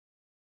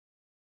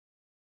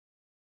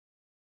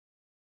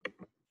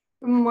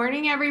Good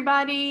morning,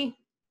 everybody.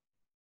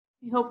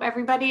 I hope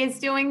everybody is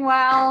doing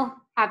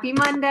well. Happy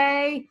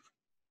Monday.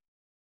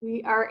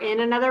 We are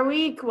in another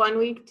week, 1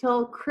 week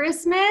till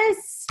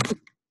Christmas.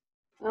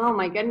 Oh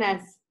my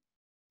goodness.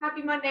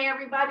 Happy Monday,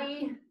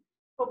 everybody.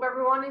 Hope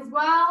everyone is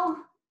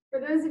well. For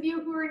those of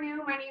you who are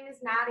new, my name is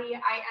Maddie.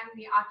 I am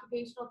the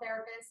occupational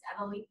therapist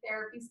at Elite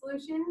Therapy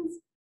Solutions.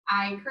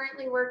 I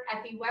currently work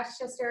at the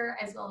Westchester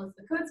as well as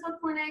the Coatesville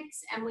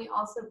clinics, and we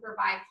also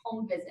provide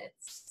home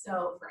visits.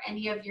 So for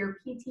any of your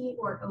PT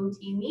or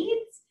OT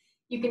needs,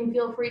 you can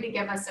feel free to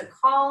give us a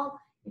call.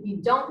 If you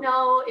don't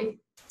know if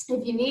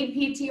you need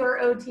PT or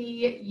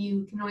OT,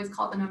 you can always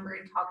call the number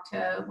and talk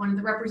to one of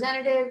the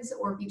representatives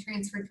or be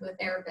transferred to a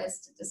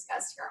therapist to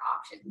discuss your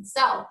options.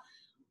 So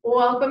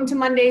welcome to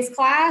Monday's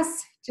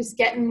class. Just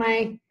getting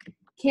my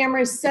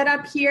cameras set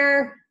up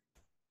here.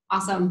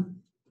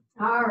 Awesome.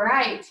 All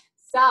right.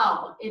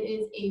 So it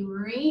is a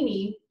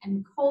rainy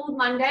and cold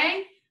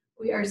Monday.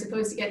 We are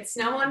supposed to get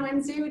snow on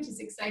Wednesday, which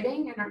is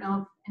exciting. I don't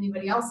know if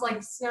anybody else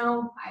likes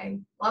snow. I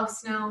love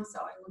snow,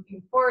 so I'm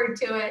looking forward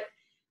to it.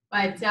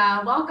 But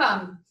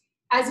welcome.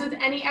 As with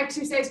any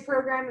exercise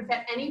program, if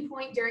at any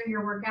point during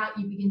your workout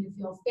you begin to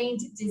feel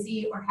faint,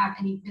 dizzy, or have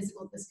any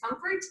physical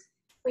discomfort,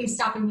 please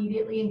stop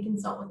immediately and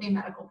consult with a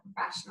medical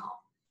professional.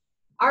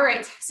 All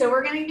right, so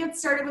we're gonna get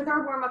started with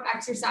our warm-up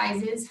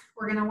exercises.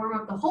 We're gonna warm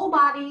up the whole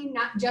body,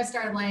 not just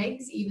our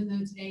legs, even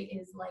though today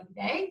is leg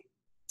day.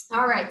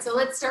 All right, so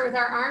let's start with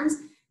our arms.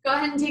 Go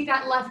ahead and take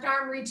that left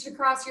arm, reach it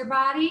across your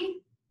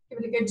body. Give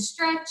it a good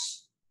stretch.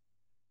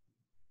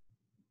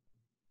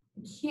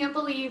 I can't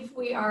believe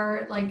we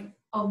are like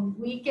a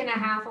week and a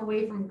half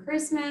away from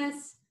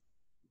Christmas.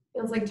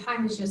 Feels like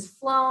time has just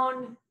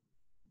flown.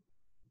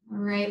 All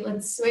right,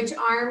 let's switch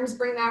arms.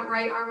 Bring that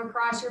right arm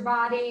across your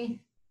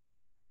body.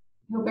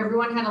 Hope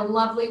everyone had a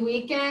lovely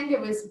weekend.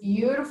 It was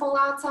beautiful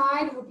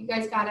outside. Hope you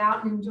guys got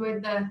out and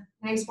enjoyed the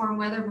nice warm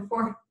weather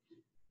before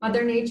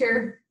Mother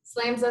Nature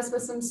slams us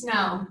with some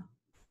snow.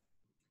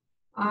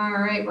 All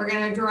right, we're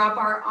gonna drop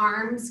our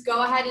arms.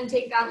 Go ahead and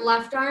take that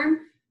left arm,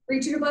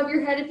 reach it above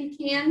your head if you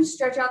can,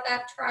 stretch out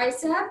that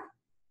tricep.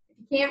 If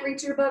you can't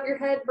reach it above your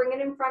head, bring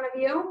it in front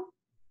of you.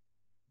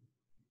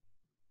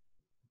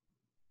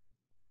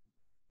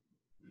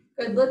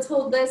 Good, let's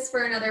hold this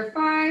for another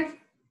 5,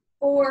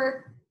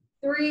 4,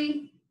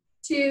 3,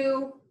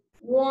 2,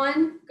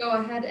 1. Go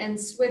ahead and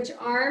switch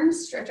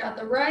arms. Stretch out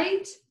the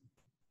right.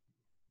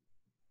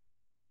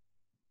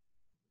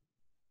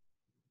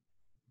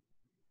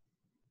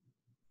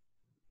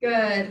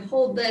 Good.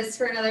 Hold this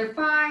for another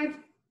 5,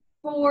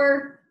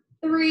 4,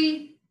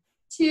 3,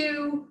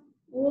 2,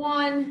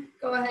 1.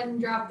 Go ahead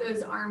and drop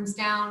those arms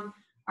down.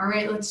 All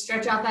right, let's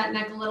stretch out that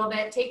neck a little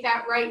bit. Take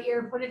that right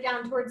ear, put it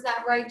down towards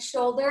that right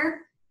shoulder.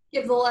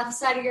 Give the left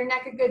side of your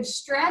neck a good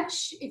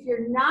stretch. If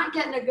you're not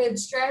getting a good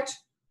stretch,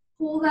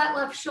 pull that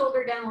left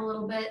shoulder down a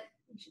little bit.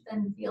 You should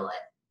then feel it.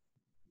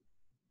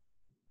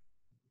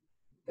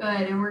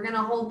 Good, and we're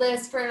gonna hold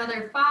this for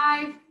another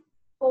 5,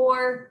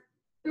 4,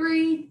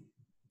 3,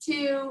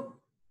 2,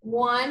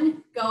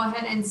 1. Go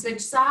ahead and switch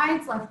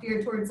sides, left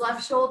ear towards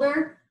left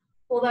shoulder.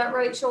 Pull that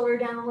right shoulder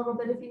down a little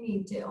bit if you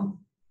need to.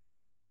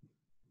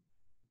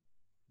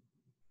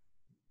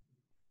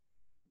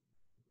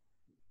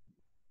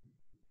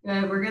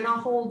 Good, we're gonna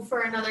hold for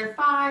another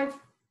 5,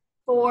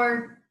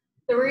 4,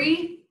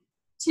 3,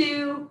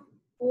 2,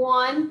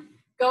 1.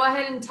 Go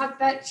ahead and tuck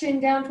that chin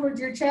down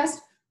towards your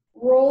chest.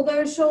 Roll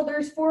those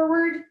shoulders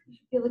forward.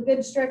 Feel a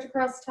good stretch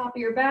across the top of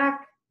your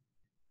back.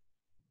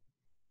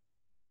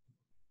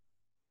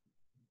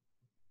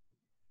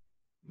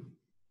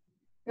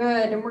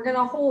 Good, and we're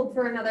gonna hold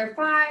for another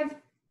 5,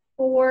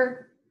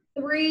 4,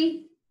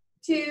 3,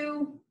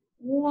 2,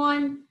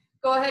 1.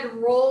 Go ahead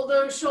and roll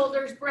those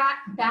shoulders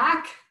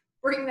back.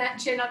 Bring that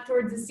chin up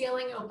towards the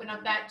ceiling, open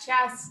up that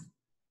chest.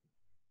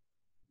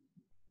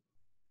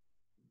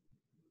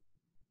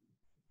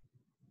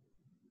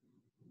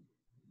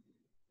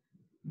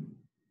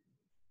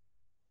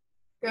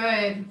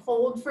 Good,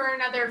 hold for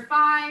another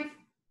 5,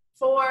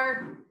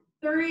 4,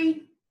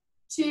 3,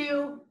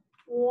 2,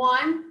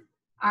 1.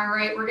 All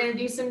right, we're gonna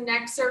do some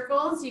neck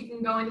circles. You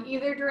can go in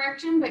either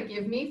direction, but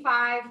give me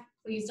 5.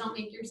 Please don't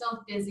make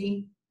yourself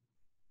dizzy.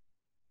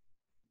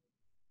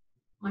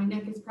 My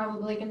neck is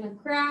probably gonna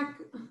crack.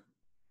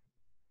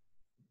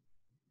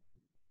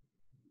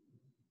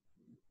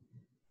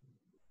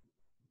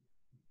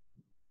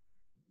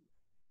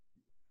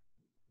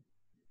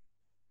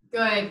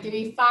 Good, give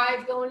me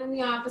 5 going in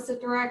the opposite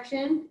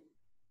direction.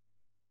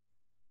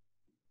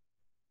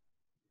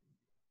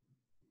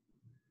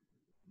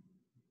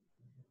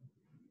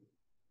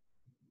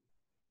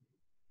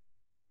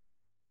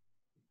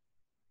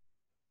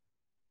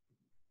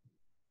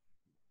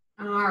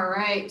 All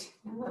right,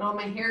 now that all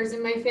my hair's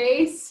in my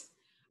face.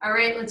 All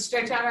right, let's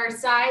stretch out our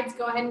sides.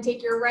 Go ahead and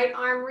take your right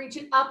arm, reach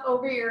it up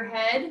over your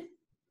head.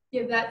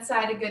 Give that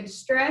side a good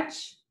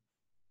stretch.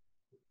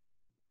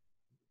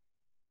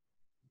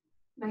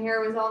 My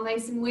hair was all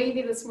nice and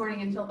wavy this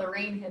morning until the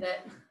rain hit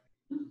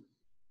it.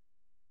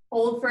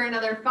 Hold for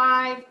another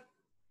 5,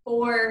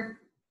 4,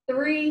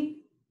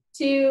 3,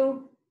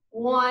 2,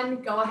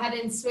 1. Go ahead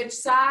and switch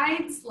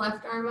sides.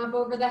 Left arm up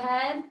over the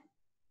head.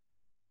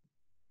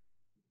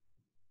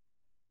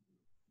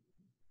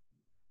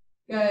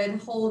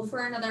 Good. Hold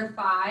for another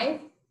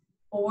 5,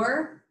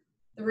 4,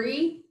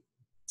 3,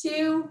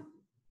 2,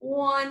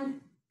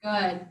 1.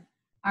 Good.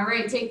 All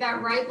right, take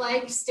that right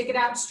leg, stick it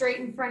out straight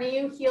in front of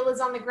you. Heel is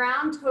on the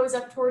ground, toes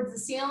up towards the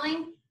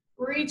ceiling.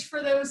 Reach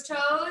for those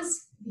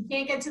toes. If you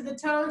can't get to the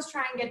toes,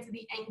 try and get to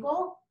the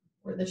ankle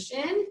or the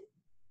shin.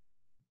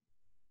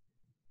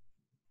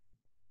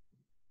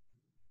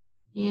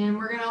 And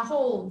we're gonna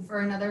hold for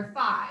another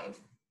 5,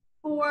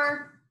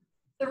 4,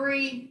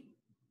 3,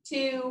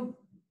 2,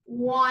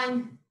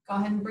 1. Go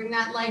ahead and bring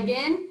that leg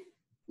in.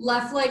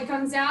 Left leg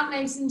comes out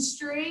nice and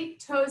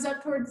straight, toes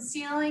up towards the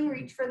ceiling,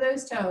 reach for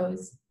those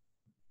toes.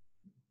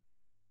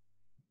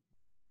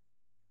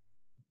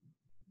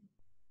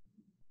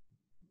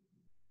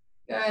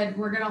 Good,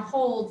 we're gonna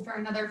hold for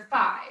another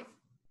 5,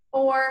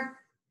 4,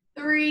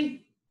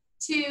 3,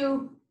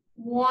 2,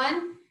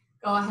 1.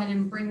 Go ahead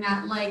and bring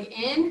that leg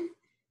in.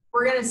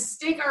 We're gonna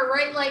stick our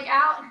right leg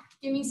out.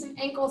 Give me some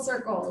ankle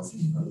circles.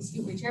 Let me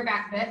scoot my chair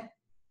back a bit.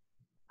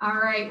 All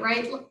right,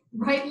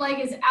 right leg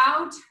is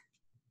out.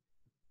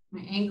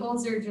 My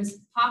ankles are just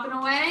popping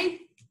away.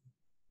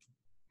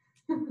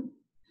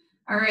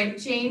 All right,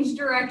 change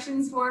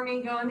directions for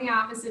me. Go in the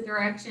opposite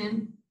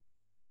direction.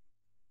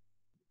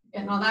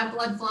 Getting all that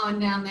blood flowing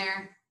down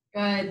there.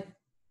 Good.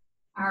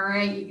 All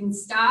right, you can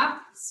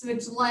stop,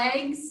 switch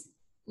legs,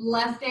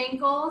 left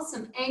ankle,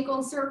 some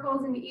ankle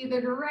circles in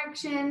either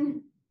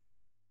direction.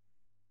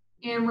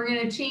 And we're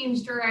gonna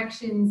change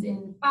directions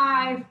in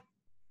 5,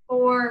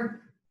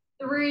 4,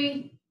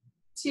 3,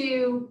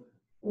 2,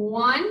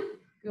 1.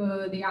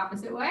 Go the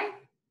opposite way.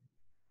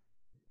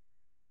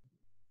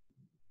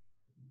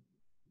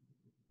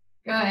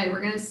 Good,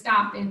 we're gonna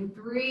stop in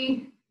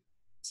 3,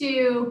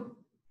 2,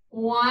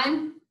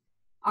 1.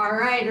 All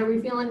right, are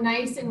we feeling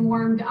nice and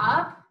warmed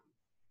up?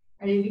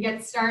 Ready to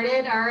get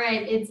started? All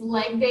right, it's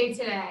leg day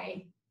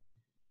today.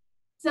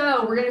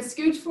 So we're gonna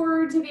scooch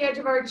forward to the edge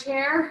of our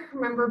chair.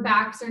 Remember,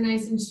 backs are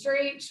nice and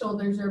straight,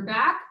 shoulders are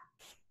back.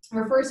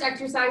 Our first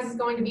exercise is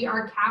going to be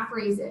our calf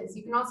raises.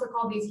 You can also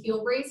call these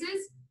heel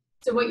raises.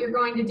 So what you're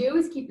going to do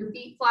is keep your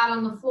feet flat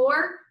on the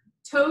floor,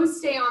 toes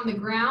stay on the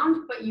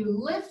ground, but you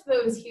lift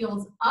those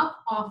heels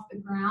up off the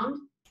ground,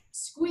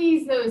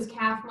 squeeze those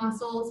calf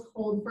muscles,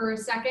 hold for a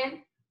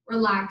second,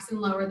 relax and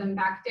lower them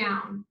back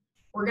down.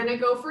 We're gonna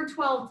go for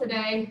 12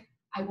 today.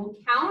 I will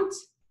count.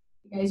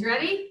 You guys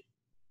ready?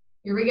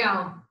 Here we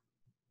go.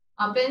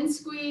 Up and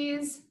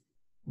squeeze,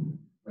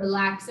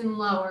 relax and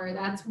lower.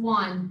 That's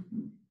 1.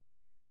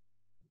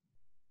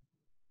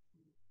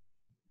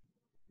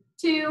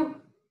 2.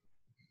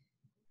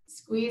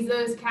 Squeeze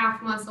those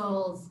calf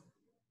muscles.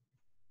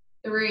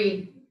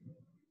 3.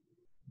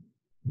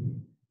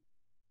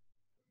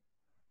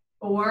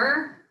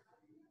 4.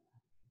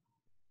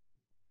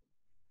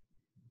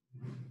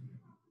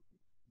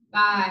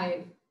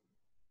 5.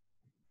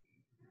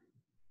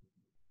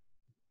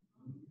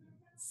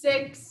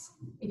 6.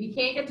 If you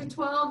can't get to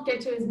 12,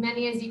 get to as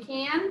many as you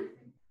can.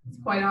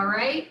 It's quite all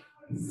right.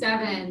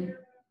 7.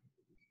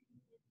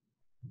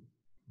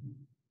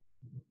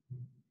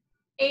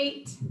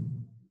 8.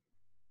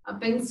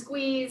 Up and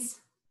squeeze.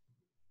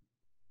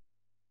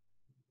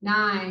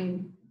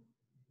 9.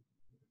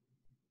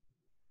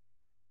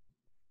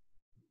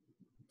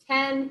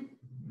 10.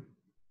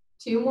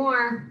 2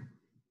 more.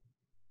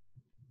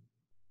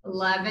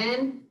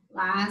 11.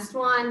 Last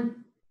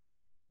one.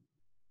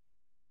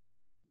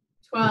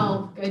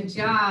 12. Good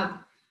job.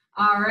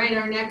 All right,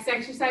 our next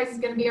exercise is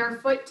going to be our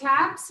foot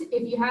taps.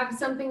 If you have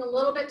something a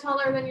little bit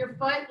taller than your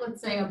foot,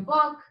 let's say a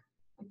book,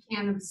 a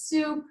can of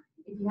soup.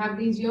 If you have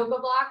these yoga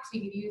blocks,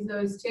 you could use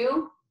those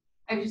too.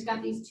 I've just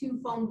got these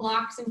 2 foam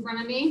blocks in front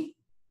of me.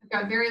 I've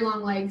got very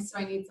long legs, so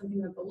I need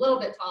something that's a little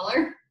bit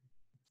taller.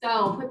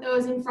 So put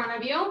those in front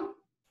of you.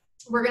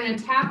 We're going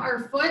to tap our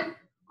foot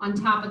on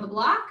top of the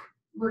block.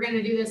 We're going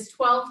to do this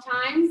 12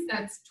 times.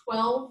 That's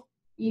 12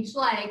 each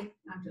leg,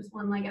 not just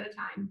one leg at a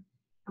time.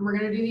 And we're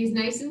going to do these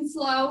nice and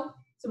slow.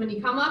 So when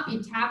you come up,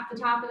 you tap the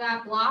top of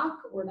that block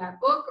or that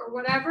book or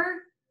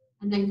whatever,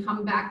 and then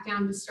come back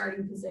down to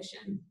starting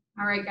position.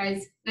 All right,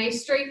 guys,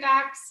 nice straight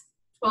backs,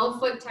 12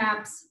 foot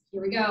taps.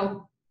 Here we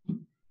go.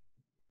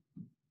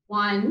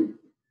 1,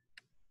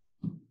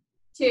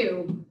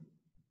 2,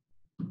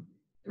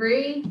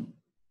 3,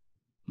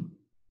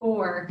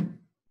 4,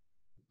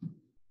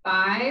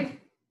 5,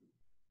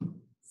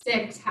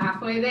 6,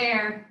 halfway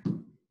there.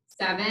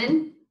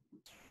 7,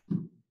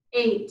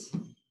 8,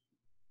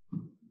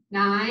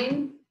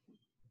 9,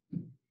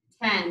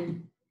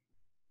 10,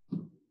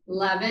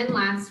 11,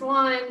 last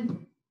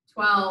one,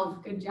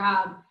 12. Good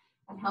job.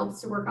 That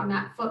helps to work on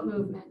that foot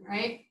movement,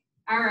 right?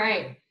 All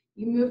right,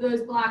 you move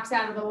those blocks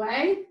out of the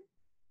way.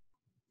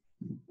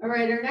 All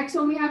right, our next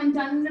one we haven't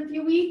done in a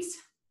few weeks.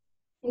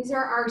 These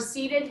are our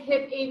seated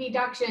hip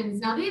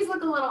abductions. Now these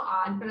look a little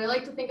odd, but I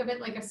like to think of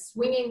it like a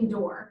swinging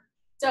door.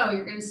 So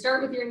you're gonna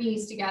start with your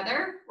knees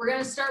together. We're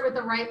gonna start with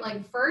the right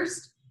leg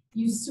first.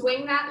 You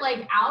swing that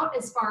leg out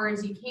as far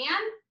as you can,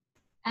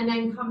 and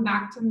then come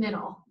back to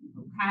middle,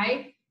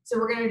 okay? So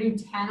we're gonna do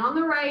 10 on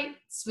the right,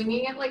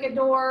 swinging it like a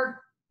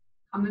door,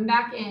 coming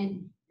back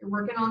in. You're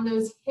working on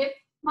those hip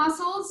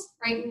muscles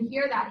right in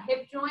here, that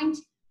hip joint,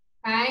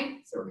 okay?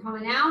 So we're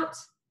coming out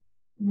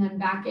and then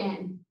back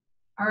in.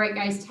 All right,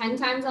 guys, 10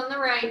 times on the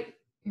right.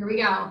 Here we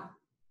go.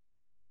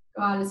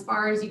 Go out as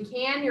far as you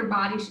can. Your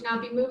body should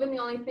not be moving. The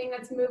only thing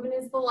that's moving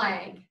is the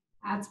leg.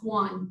 That's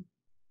 1.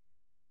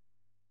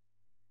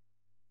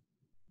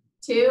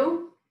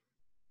 2.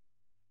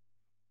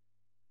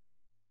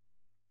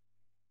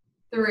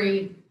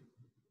 3.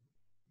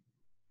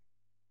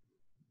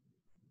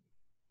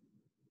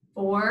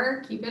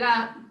 4, keep it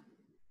up.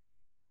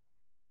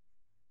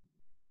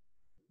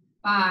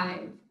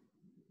 5.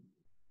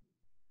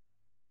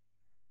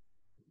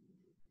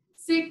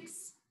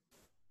 6.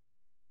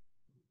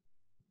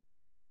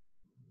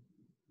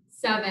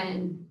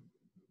 7.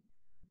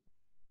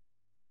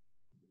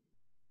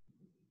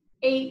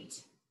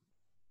 8.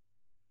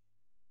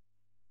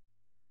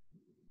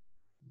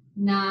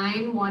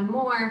 9, 1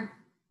 more.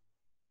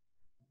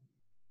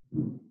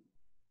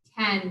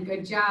 10,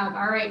 good job.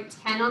 All right,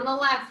 10 on the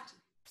left.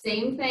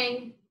 Same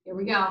thing. Here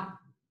we go.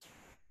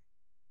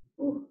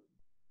 Ooh.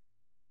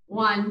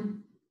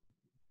 1.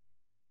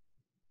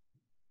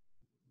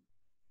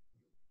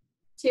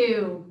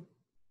 2.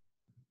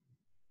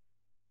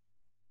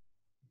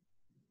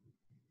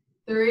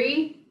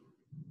 3.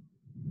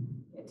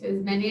 Get to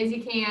as many as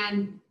you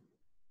can.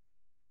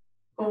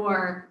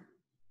 4.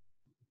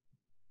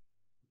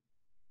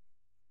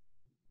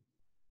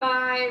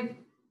 5.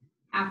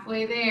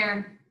 Halfway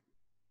there.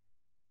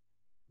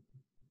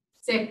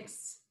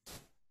 6.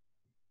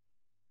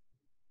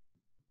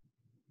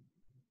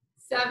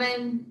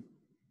 7.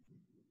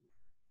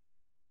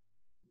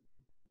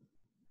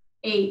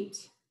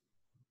 8.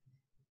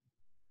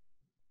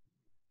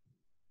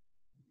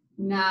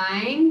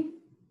 9.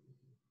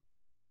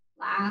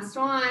 Last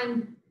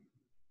one.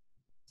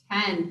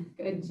 10.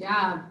 Good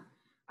job.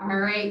 All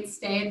right,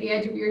 stay at the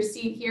edge of your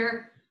seat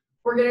here.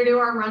 We're gonna do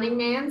our running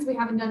mans. We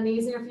haven't done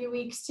these in a few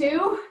weeks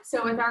too.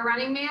 So with our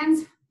running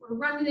mans, we're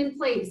running in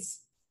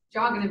place,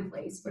 jogging in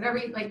place, whatever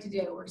you'd like to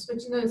do. We're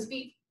switching those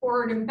feet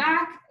forward and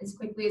back as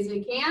quickly as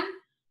we can.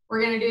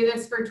 We're gonna do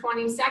this for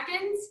 20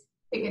 seconds,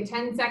 take a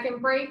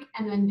 10-second break,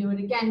 and then do it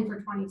again for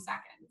 20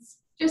 seconds.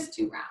 Just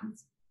 2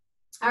 rounds.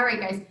 All right,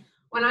 guys.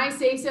 When I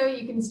say so,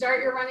 you can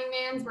start your running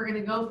mans. We're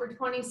gonna go for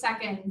 20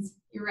 seconds.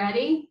 You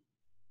ready?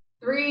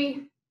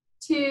 3,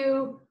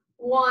 2,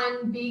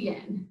 1,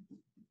 begin.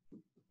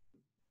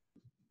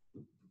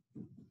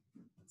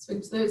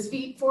 Switch those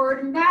feet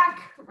forward and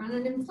back,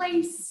 running in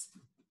place.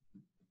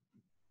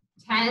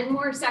 10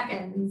 more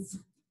seconds.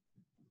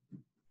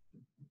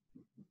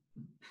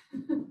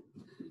 You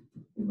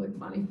look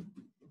funny.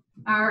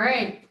 All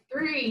right,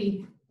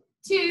 3,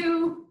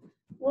 2,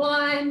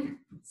 1,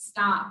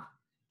 stop.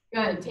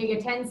 Good, take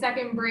a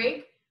 10-second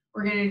break.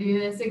 We're gonna do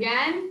this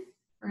again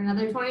for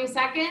another 20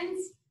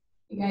 seconds.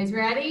 You guys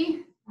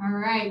ready? All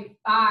right,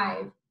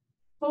 5,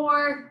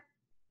 4,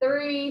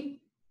 3,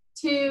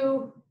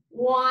 2,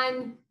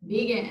 1,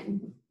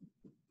 begin.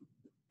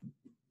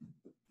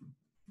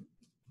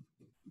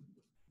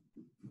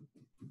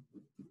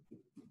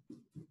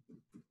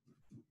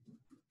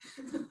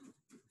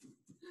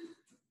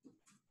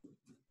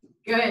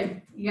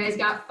 Good, you guys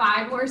got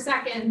 5 more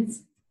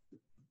seconds.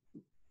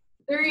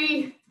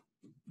 3,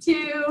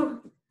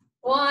 2,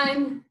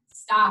 1,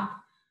 stop.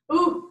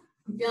 Ooh,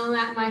 I'm feeling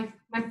that in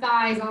my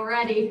thighs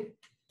already.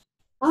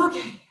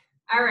 Okay,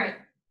 all right.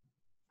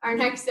 Our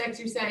next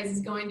exercise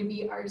is going to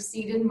be our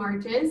seated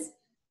marches.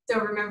 So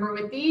remember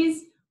with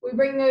these, we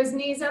bring those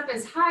knees up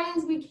as high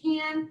as we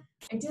can.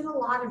 I did a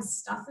lot of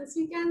stuff this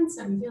weekend,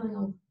 so I'm feeling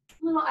a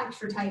little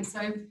extra tight. So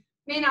I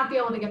may not be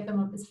able to get them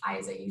up as high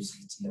as I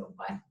usually do,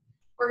 but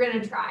we're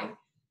gonna try.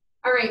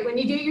 All right, when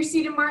you do your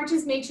seated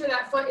marches, make sure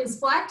that foot is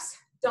flexed.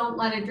 Don't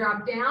let it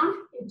drop down.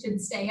 It should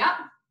stay up.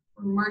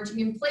 We're marching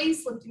in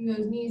place, lifting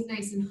those knees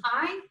nice and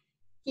high.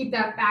 Keep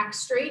that back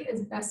straight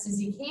as best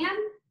as you can.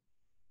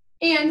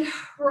 And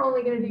we're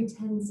only gonna do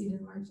 10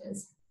 seated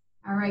marches.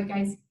 All right,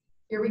 guys,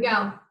 here we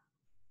go.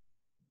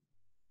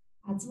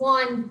 That's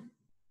 1,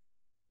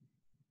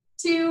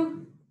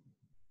 2,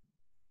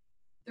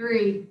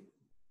 3,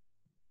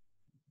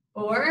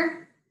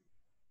 4,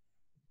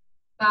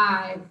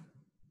 5,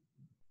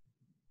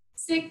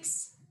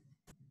 6,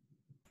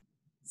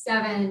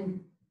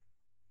 7,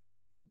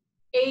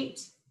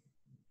 8,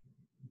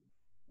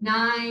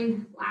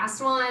 9,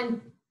 last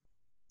one,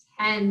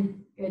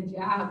 10. Good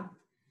job.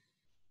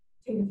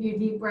 Take a few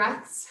deep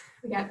breaths.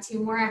 We got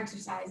 2 more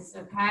exercises,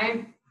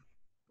 okay?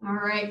 All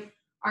right,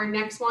 our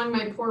next one,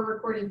 my poor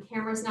recorded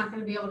camera is not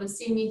going to be able to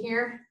see me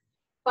here,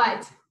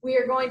 but we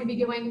are going to be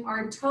doing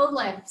our toe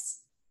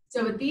lifts.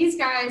 So with these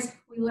guys,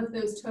 we lift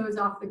those toes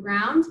off the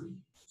ground.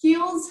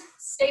 Heels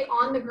stay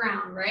on the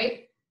ground,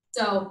 right?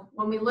 So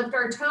when we lift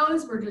our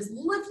toes, we're just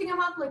lifting them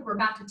up like we're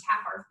about to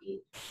tap our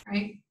feet,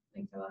 right?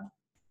 Like a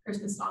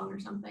Christmas song or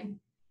something.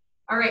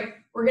 All right,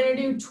 we're gonna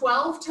do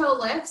 12 toe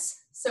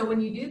lifts. So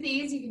when you do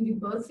these, you can do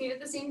both feet at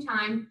the same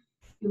time.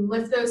 You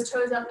lift those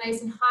toes up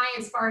nice and high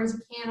as far as you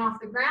can off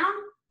the ground.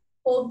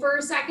 Hold for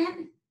a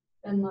second,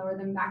 then lower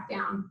them back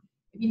down.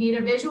 If you need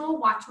a visual,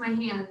 watch my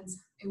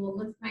hands. I will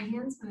lift my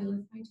hands when I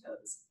lift my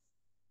toes.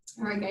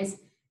 All right, guys,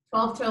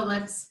 12 toe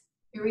lifts.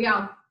 Here we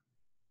go.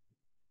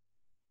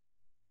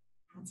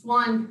 That's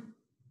 1,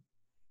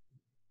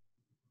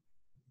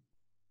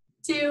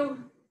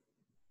 2,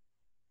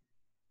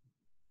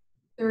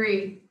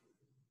 3,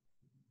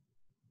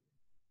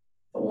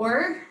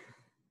 4,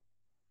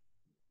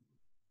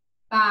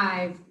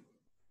 5,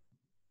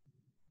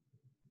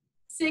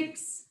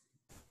 6,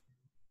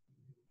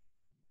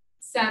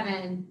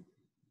 7,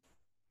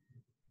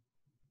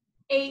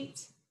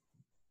 8,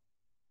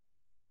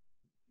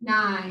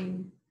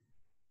 9,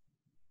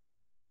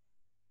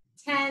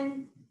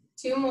 10,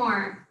 2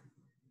 more,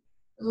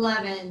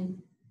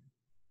 11,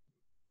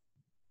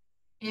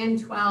 and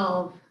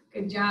 12.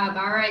 Good job.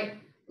 All right,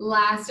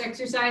 last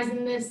exercise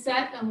in this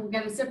set, and we'll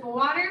get a sip of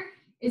water,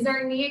 is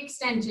our knee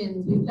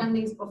extensions. We've done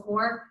these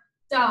before.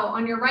 So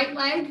on your right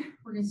leg,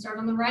 we're gonna start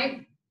on the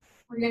right.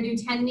 We're gonna do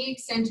 10 knee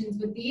extensions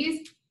with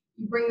these.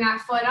 You bring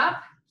that foot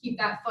up, keep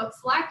that foot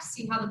flexed.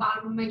 See how the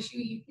bottom of my shoe,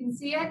 you can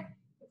see it.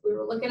 If we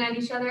were looking at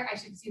each other, I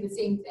should see the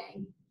same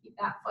thing. Keep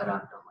that foot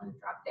up, don't let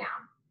it drop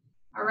down.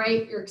 All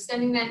right, you're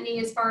extending that knee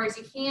as far as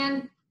you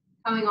can,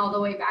 coming all the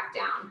way back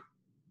down.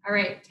 All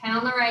right, 10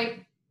 on the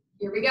right.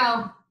 Here we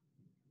go.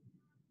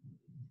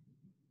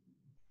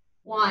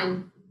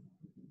 1,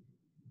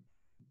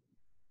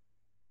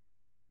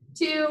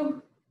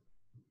 2,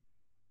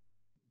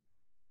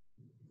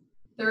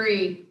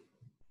 3,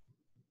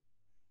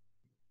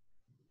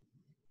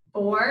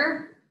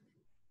 4,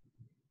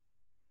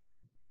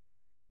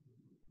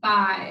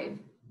 5,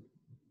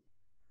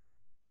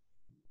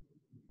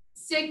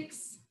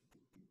 6,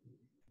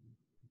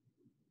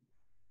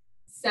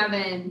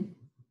 7,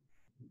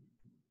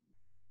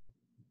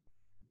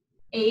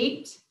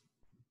 8,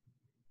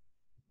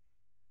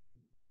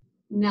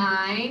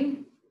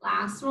 9,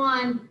 last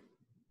one,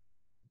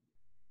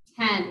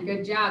 10.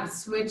 Good job.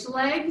 Switch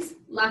legs,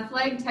 left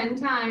leg 10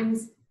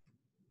 times.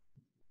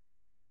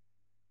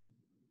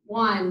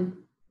 1,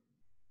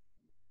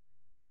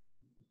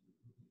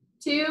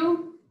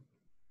 2,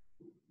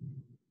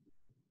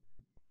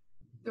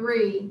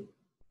 3,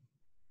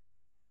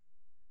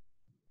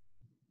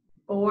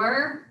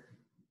 4,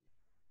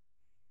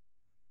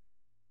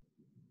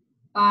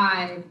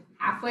 5,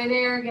 halfway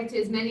there, get to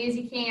as many as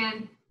you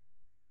can.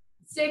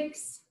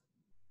 6,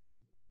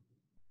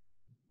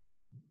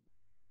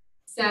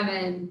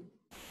 7,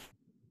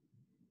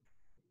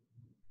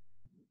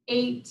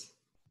 8,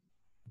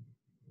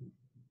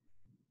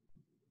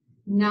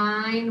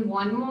 9,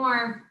 one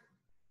more.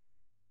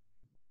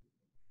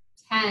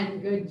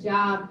 10, good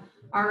job.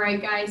 All right,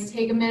 guys,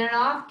 take a minute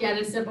off, get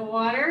a sip of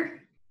water.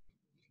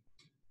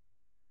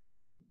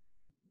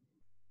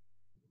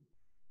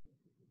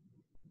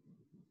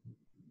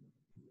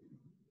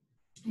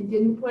 I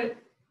didn't put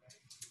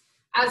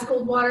as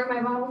cold water in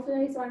my bottle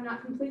today, so I'm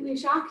not completely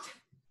shocked.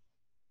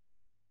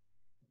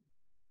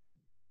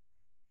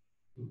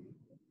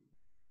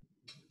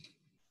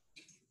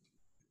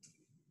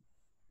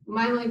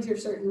 My legs are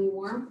certainly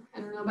warm.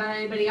 I don't know about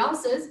anybody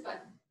else's,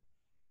 but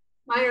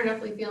mine are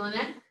definitely feeling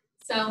it.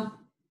 So,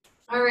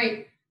 all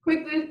right,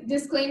 quick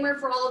disclaimer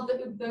for all of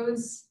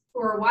those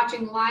who are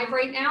watching live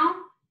right now.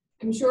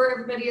 I'm sure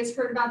everybody has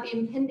heard about the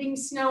impending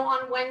snow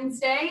on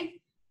Wednesday.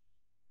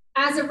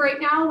 As of right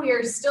now, we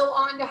are still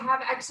on to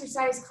have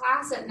exercise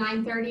class at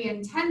 9:30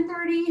 and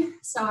 10:30.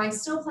 So I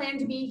still plan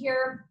to be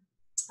here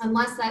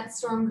unless that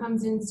storm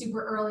comes in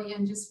super early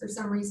and just for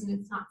some reason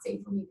it's not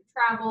safe for me to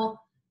travel.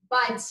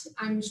 But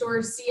I'm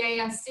sure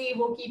CASC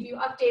will keep you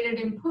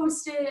updated and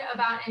posted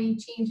about any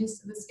changes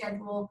to the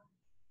schedule.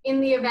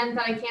 In the event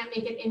that I can't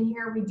make it in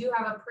here, we do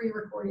have a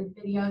pre-recorded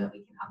video that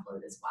we can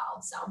upload as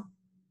well. So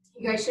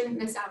you guys shouldn't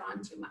miss out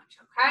on too much,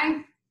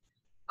 okay?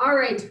 All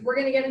right, we're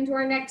gonna get into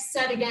our next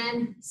set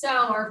again. So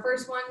our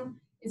first one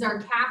is our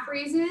calf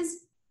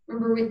raises.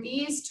 Remember with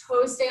these,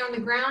 toes stay on the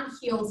ground,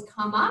 heels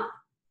come up.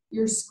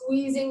 You're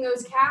squeezing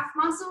those calf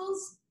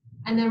muscles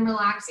and then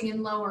relaxing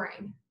and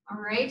lowering. All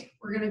right,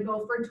 we're gonna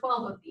go for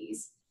 12 of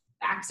these.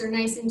 Backs are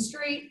nice and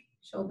straight,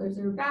 shoulders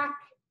are back,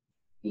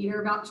 feet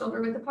are about shoulder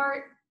width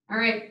apart. All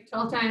right,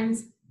 12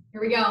 times,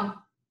 here we go.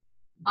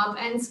 Up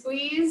and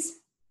squeeze,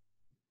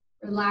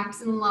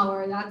 relax and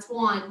lower, that's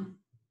 1.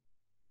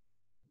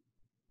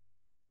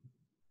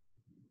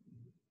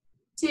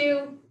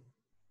 2,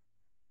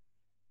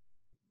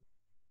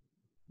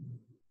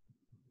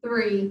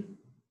 3,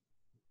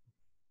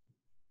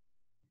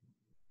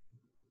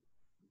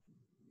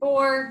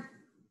 4,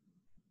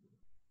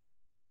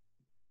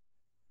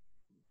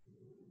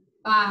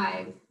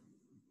 5,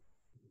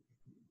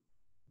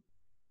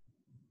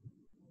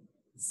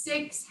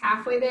 6,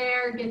 halfway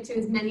there, get to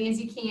as many as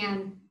you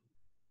can.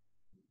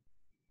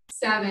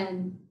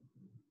 7,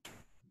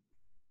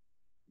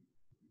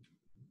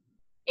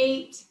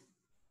 8,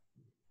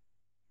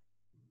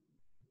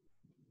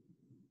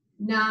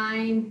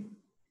 9,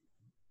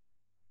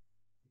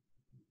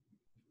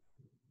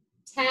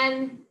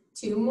 10,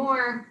 2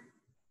 more.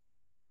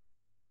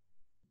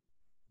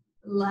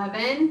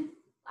 11,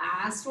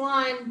 last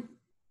one.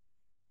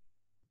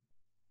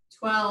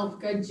 12,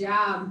 good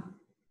job.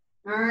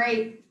 All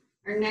right,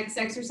 our next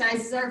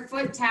exercise is our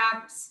foot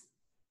taps.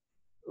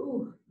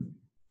 Ooh.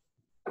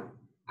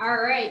 All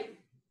right,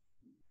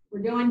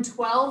 we're doing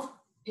 12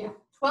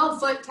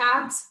 foot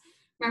taps.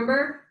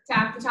 Remember,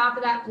 tap the top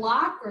of that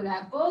block or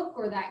that book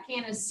or that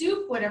can of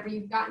soup, whatever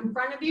you've got in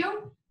front of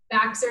you.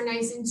 Backs are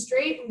nice and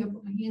straight. I'm gonna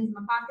put my hands in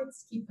my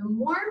pockets to keep them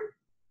warm.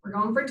 We're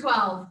going for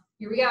 12.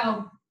 Here we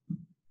go.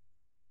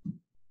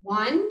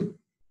 1,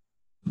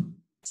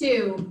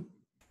 2,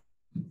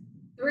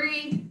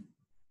 3,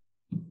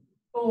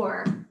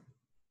 4,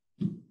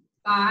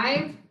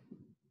 5,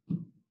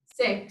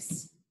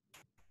 6,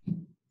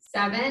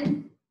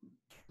 7,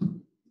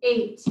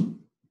 8,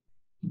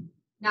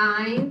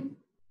 9,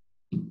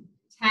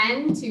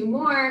 10, 2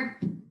 more,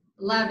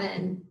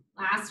 11,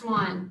 last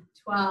one,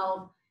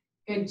 12.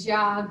 Good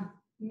job.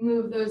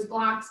 Move those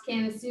blocks,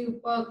 can of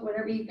soup, book,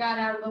 whatever you got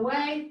out of the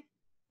way.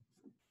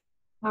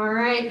 All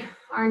right,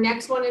 our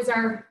next one is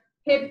our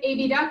hip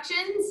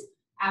abductions.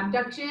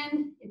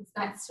 Abduction, it's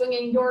that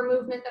swinging door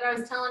movement that I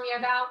was telling you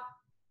about.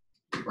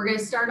 We're gonna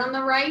start on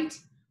the right.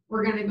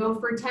 We're gonna go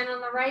for 10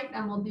 on the right,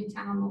 then we'll do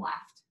 10 on the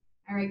left.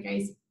 All right,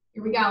 guys,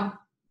 here we go.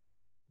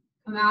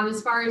 Come out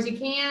as far as you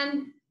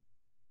can.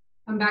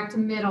 Come back to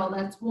middle,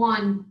 that's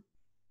 1,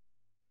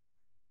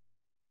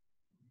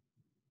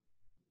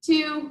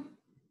 2,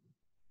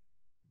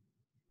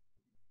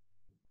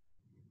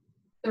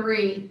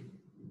 3,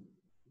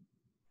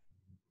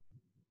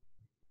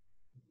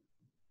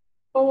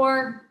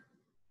 4,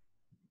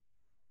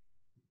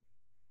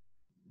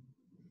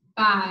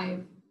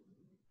 5,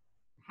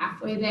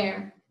 halfway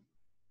there,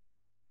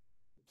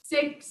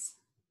 6,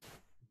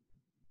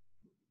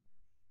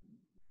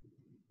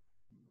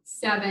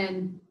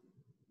 7,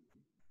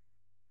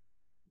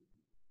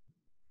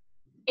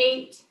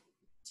 8,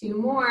 2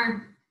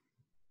 more,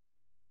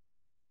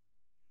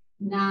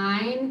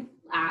 9,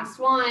 last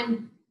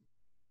one,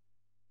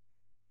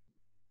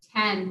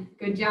 10,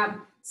 good job.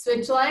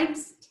 Switch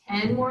legs,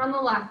 10 more on the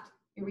left.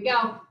 Here we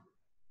go.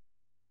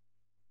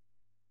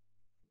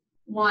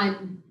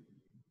 1,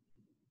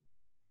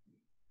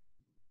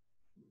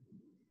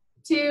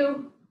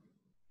 2,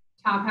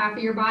 top half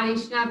of your body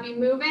should not be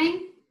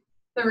moving.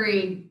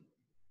 3,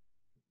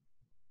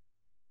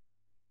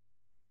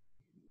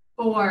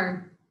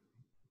 4,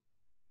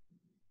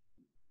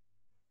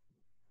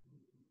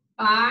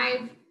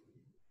 5,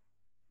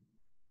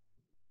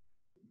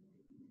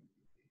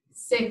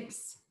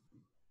 6,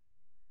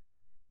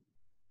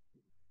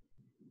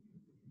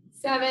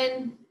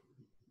 7,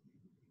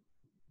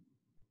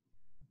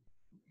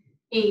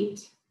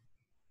 8,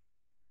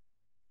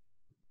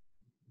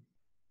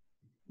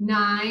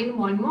 9,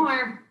 1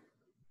 more,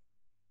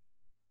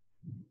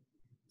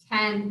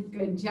 10,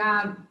 good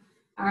job.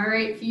 All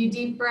right, few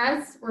deep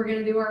breaths. We're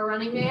gonna do our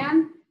running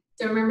man.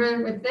 So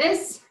remember with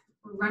this,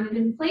 we're running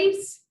in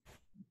place,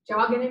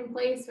 jogging in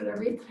place,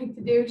 whatever you'd like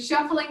to do,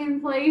 shuffling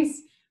in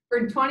place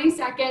for 20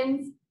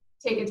 seconds,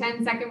 take a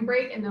 10-second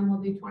break, and then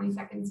we'll do 20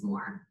 seconds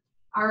more.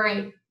 All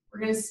right, we're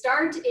gonna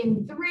start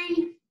in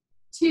 3,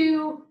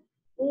 2,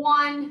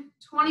 1,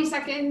 20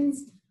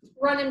 seconds,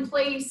 run in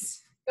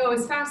place, go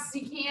as fast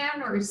as you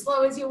can or as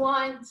slow as you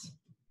want.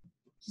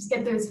 Just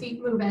get those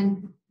feet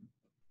moving.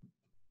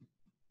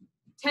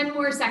 10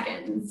 more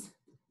seconds.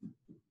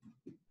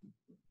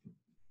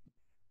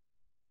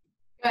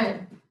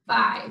 Good,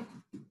 5,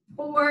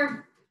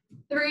 4,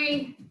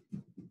 3,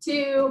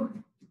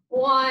 2,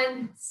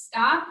 1,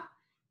 stop.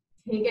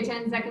 Take a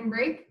 10-second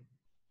break.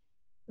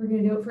 We're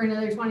gonna do it for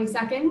another 20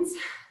 seconds.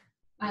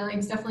 My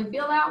legs definitely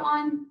feel that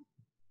one.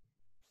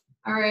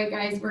 All right,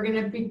 guys, we're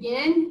gonna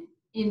begin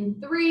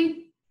in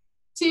 3,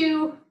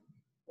 2,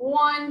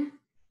 1,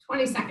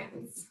 20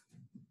 seconds.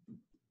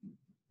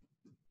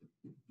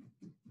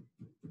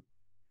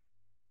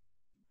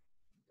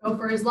 Go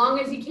for as long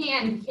as you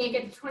can. If you can't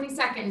get to 20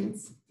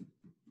 seconds.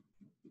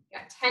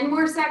 Got 10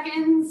 more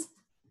seconds.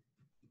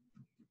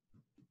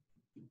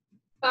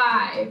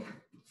 5,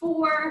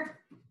 4,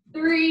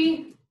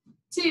 3,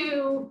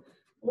 2,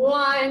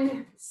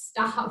 1,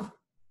 stop.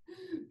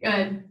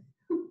 Good.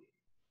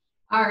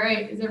 All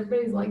right, is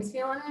everybody's legs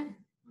feeling it?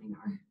 Mine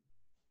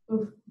are.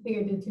 Oof, I think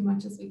I did too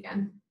much this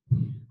weekend.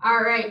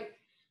 All right,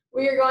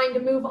 we are going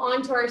to move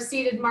on to our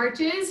seated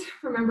marches.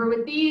 Remember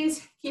with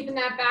these, keeping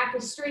that back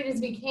as straight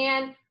as we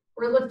can.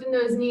 We're lifting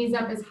those knees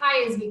up as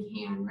high as we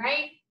can,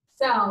 right?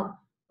 So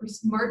we're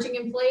marching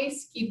in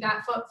place, keep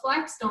that foot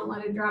flexed, don't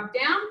let it drop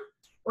down.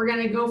 We're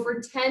gonna go for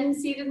 10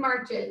 seated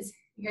marches.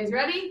 You guys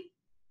ready?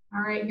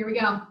 All right, here we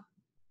go.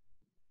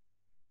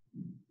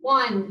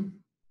 1,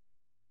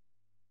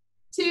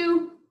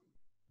 2,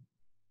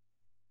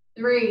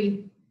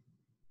 3,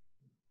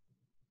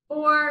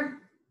 4,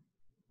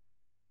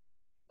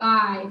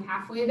 5,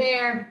 halfway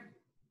there,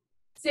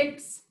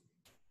 6,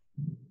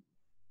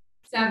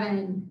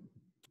 7,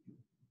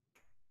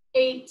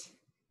 8,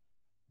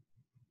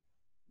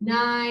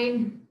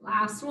 9,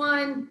 last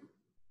one,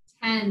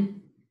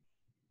 10.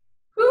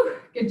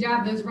 good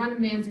job. Those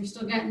running bands are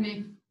still getting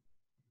me.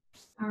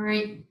 All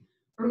right,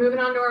 we're moving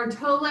on to our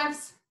toe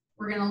lifts.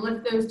 We're gonna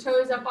lift those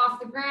toes up off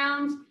the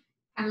ground,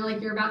 kind of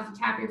like you're about to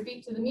tap your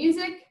feet to the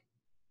music.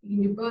 You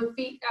can do both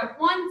feet at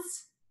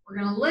once. We're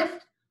gonna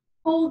lift,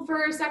 hold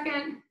for a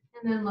second,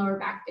 and then lower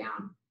back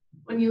down.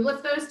 When you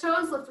lift those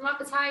toes, lift them up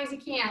as high as you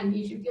can.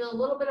 You should feel a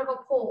little bit of a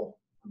pull,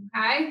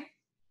 okay?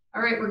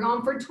 All right, we're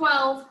going for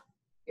 12.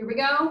 Here we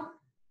go.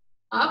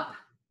 Up,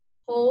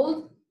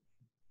 hold,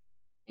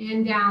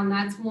 and down.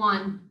 That's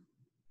 1,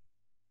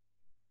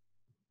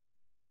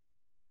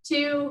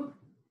 2,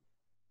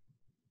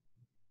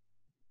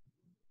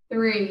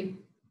 3,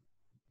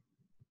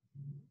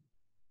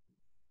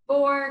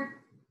 4,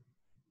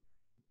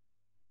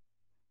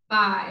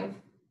 5,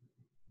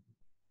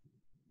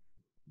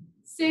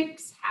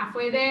 6,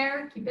 halfway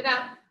there, keep it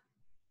up.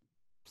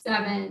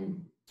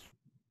 7,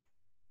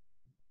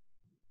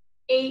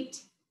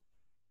 8,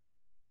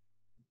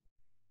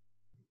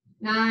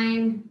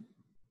 9,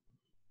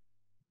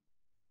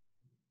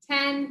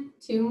 10,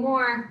 2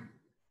 more.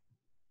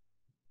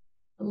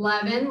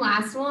 11,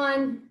 last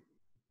one.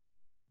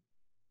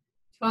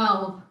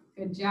 12,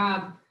 good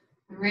job.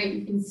 All right,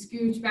 you can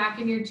scooch back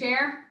in your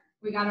chair.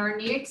 We got our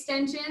knee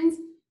extensions.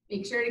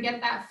 Make sure to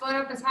get that foot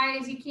up as high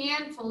as you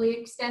can. Fully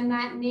extend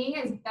that knee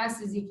as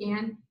best as you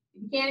can.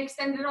 If you can't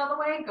extend it all the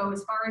way, go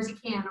as far as you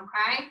can,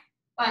 okay?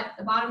 But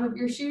the bottom of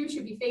your shoe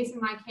should be facing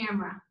my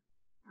camera,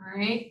 all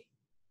right?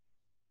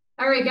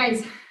 All right,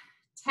 guys,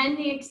 10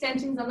 knee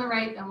extensions on the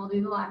right, then we'll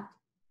do the left.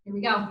 Here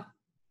we go.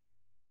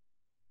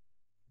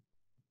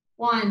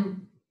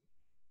 1,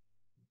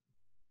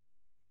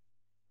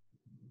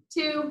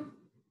 2,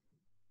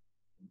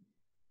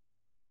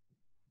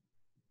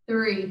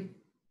 3,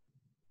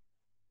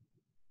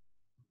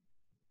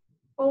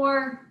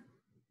 4,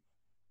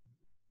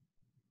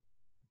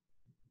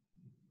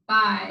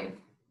 5,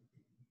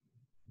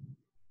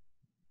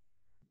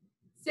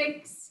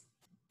 6,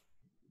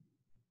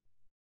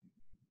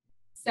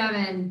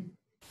 7,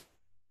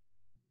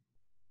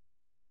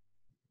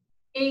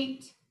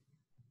 8,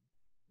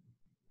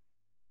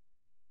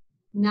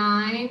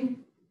 9,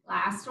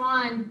 last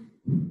one,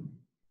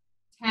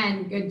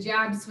 10. Good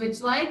job.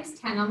 Switch legs,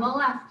 10 on the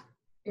left.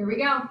 Here we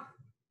go.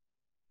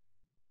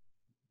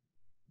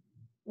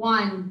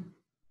 1,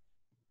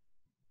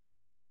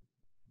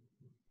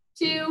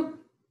 2,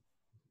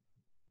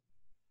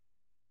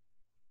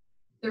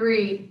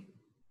 3,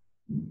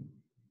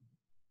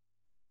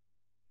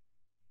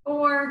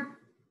 4,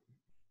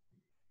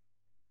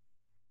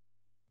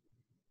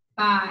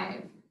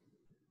 5,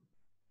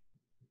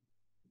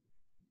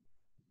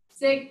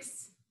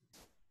 6,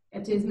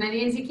 get to as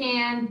many as you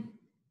can.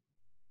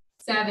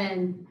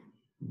 7,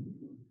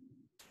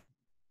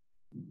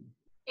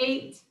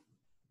 8,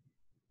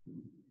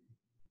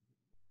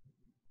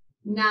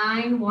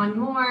 9, one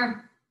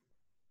more.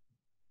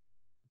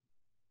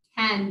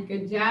 10,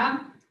 good job.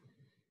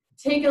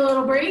 Take a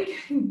little break,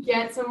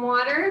 get some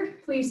water.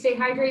 Please stay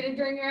hydrated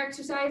during your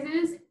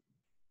exercises.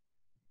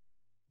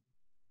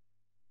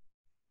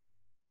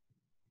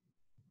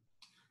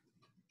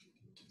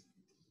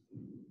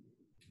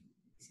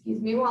 Excuse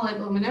me while I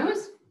blow my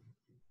nose.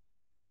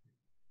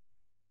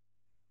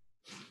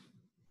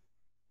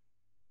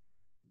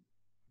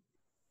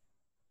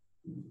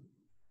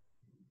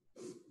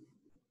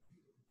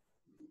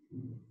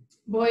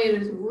 Boy,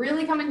 it is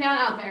really coming down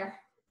out there.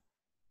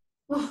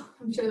 Oh,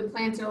 I'm sure the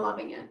plants are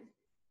loving it.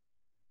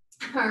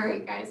 All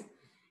right, guys.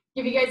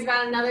 Give you guys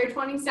about another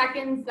 20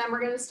 seconds, then we're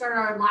going to start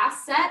our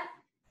last set,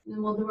 and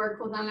then we'll do our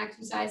cool down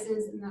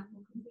exercises, and that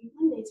will complete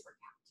Monday's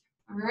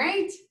workout. All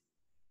right?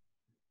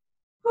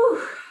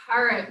 Whew.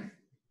 All right.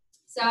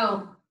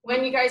 So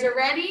when you guys are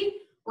ready,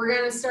 we're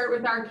going to start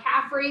with our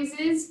calf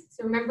raises.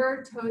 So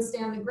remember, toes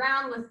stay on the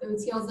ground, lift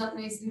those heels up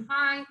nice and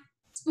high,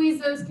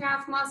 squeeze those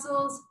calf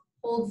muscles,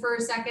 hold for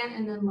a second,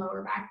 and then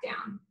lower back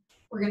down.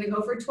 We're going to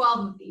go for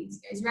 12 of these.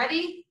 You guys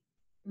ready?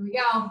 Here we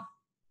go.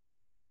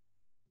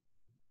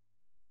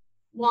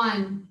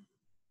 1,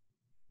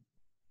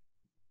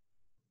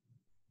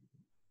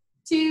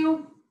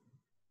 2,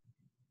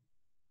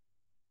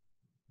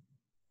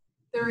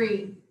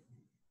 3,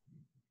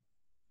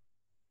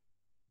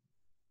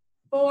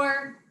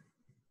 4,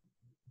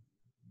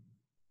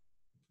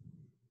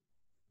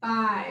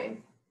 5,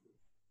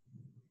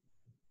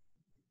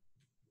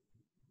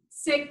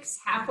 6,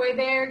 halfway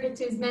there, get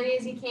to as many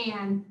as you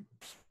can.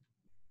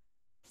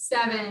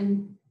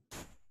 7,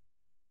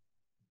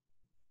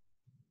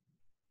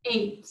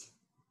 8,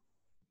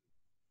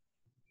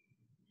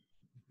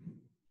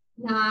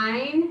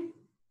 9,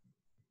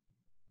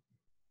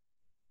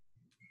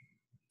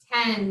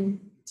 10,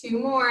 2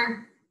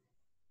 more.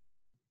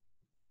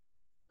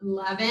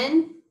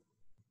 11,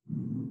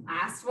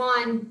 last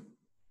one.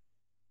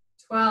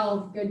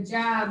 12, good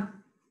job.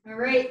 All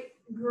right,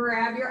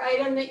 grab your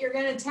item that you're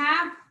gonna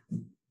tap,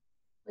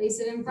 place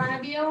it in front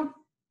of you.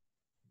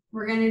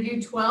 We're gonna do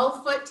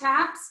 12 foot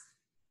taps.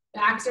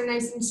 Backs are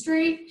nice and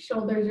straight,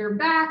 shoulders are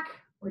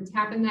back. We're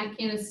tapping that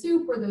can of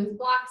soup or those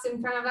blocks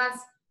in front of us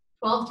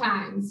 12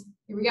 times.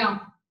 Here we go.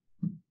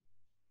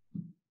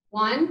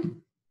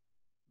 1,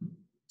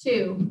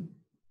 2,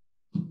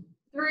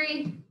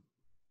 3,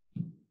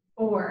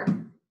 4,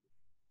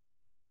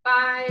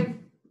 5,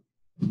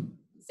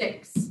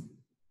 6,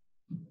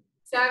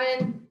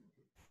 7,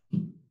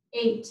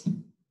 8,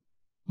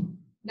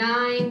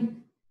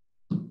 9,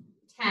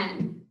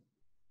 10,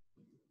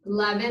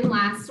 11,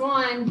 last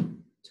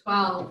one,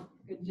 12.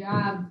 Good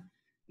job.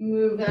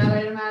 Move that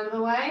item out of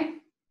the way.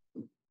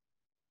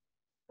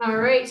 All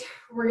right,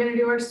 we're gonna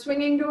do our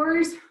swinging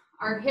doors,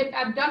 our hip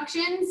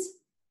abductions,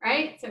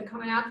 right? So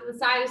coming out to the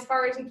side as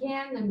far as you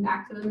can, then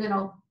back to the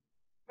middle.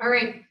 All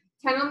right,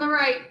 10 on the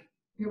right,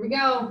 here we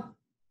go.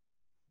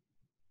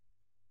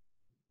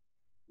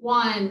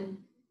 1,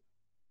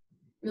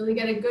 really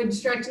get a good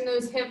stretch in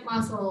those hip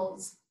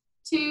muscles.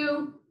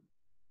 2,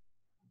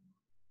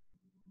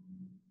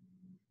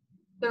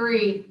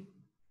 3,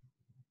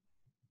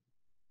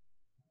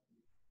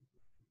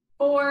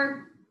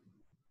 4,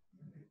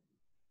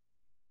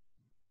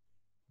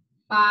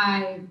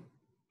 5,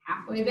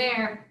 halfway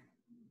there.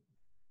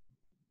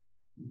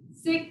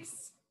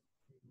 6,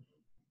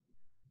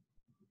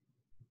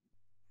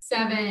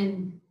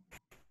 7,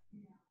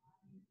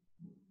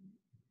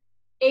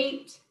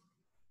 8,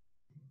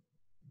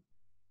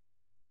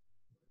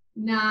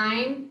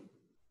 9,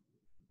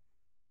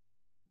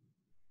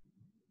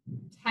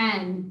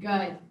 10.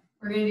 Good.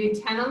 We're going to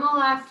do 10 on the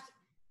left.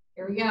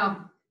 Here we go.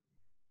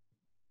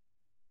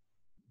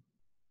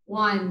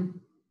 1,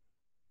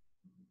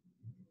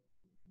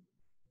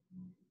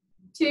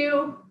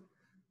 2,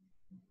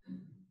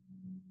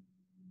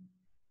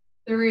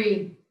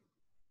 3,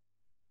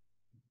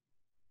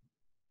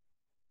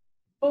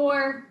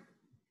 4,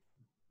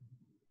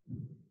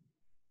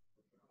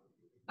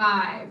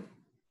 5,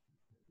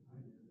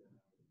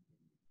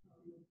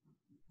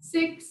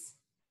 6,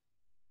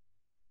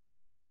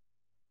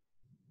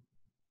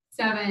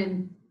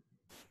 7,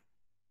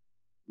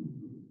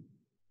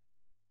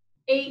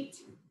 8,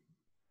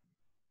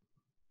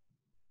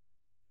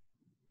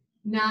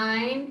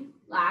 9,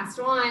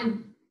 last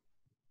one,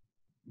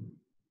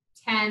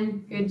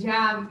 10, good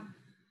job.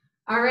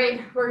 All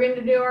right, we're going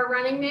to do our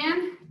running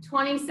man,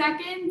 20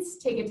 seconds,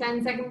 take a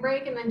 10-second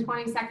break, and then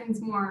 20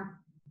 seconds more.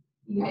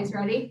 You guys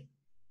ready?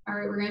 All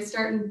right, we're going to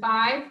start in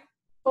 5,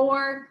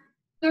 4,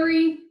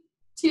 3,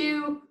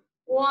 2,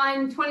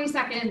 1, 20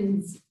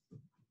 seconds.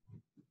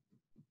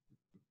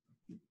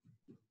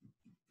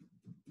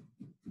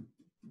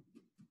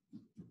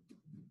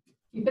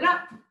 Keep it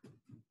up.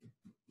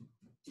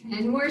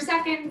 10 more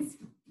seconds.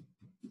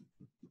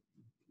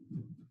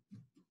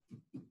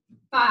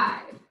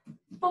 5,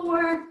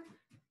 4,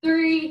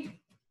 3,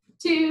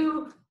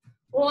 2,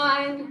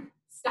 1.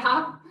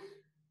 Stop.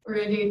 We're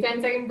going to do a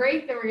 10-second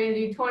break, then we're going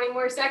to do 20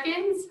 more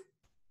seconds.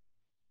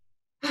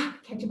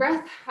 Catch your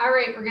breath. All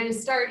right, we're going to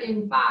start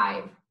in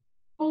 5,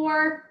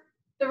 4,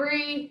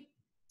 3,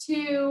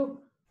 2,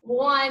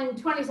 1.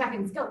 20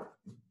 seconds. Go.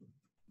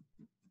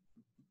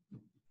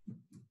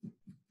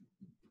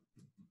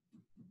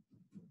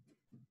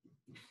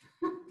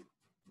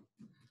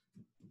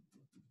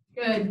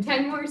 Good.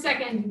 10 more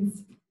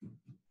seconds.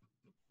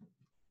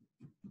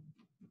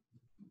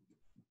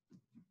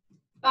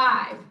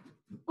 5,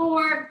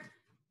 4,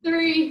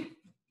 3,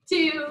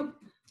 2,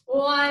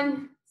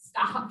 1.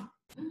 Stop.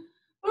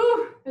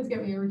 Whew, that's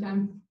getting me every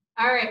time.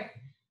 All right.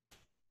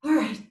 All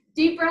right.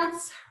 Deep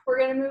breaths. We're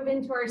going to move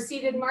into our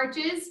seated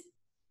marches.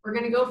 We're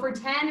going to go for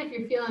 10. If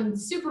you're feeling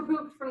super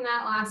pooped from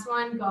that last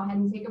one, go ahead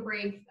and take a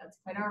break. That's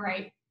quite all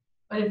right.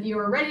 But if you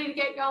are ready to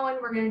get going,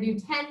 we're going to do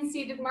 10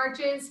 seated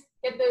marches.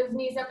 Get those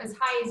knees up as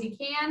high as you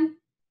can.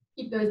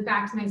 Keep those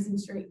backs nice and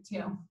straight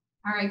too.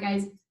 All right,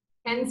 guys.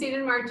 10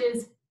 seated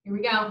marches. Here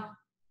we go.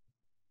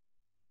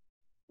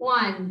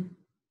 1,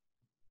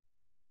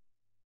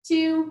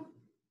 2,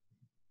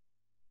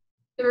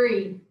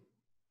 3,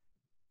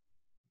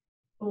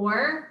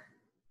 4,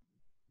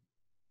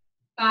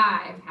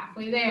 5,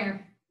 halfway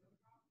there.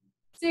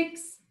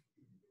 6,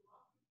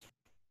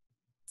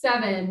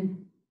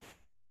 7,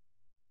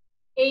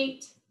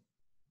 8,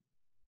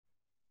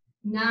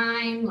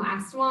 9,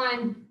 last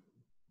one,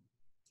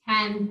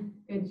 10,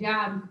 good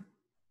job.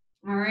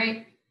 All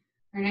right,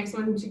 our next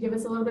one should give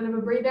us a little bit of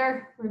a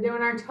breather. We're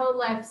doing our toe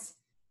lifts.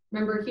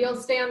 Remember,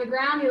 heels stay on the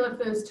ground, you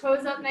lift those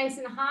toes up nice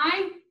and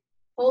high,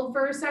 hold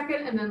for a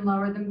second, and then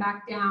lower them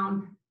back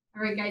down.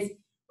 All right, guys,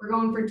 we're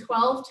going for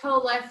 12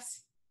 toe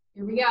lifts.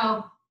 Here we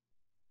go.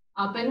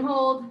 Up and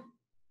hold.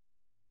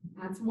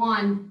 That's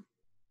 1,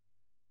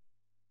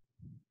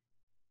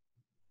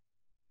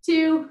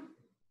 2,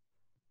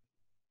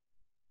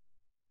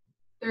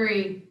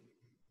 3,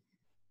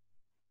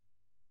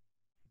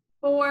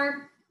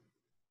 4,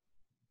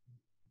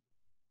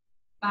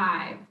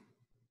 5,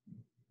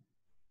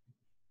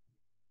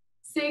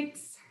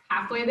 6,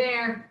 halfway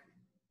there.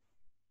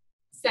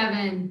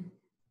 7,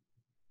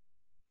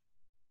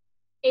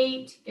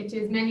 8, get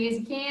to as many as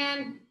you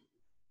can.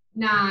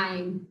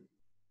 9,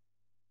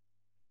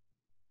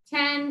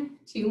 10,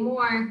 2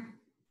 more.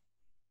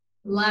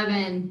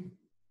 11,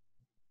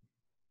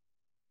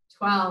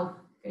 12,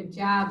 good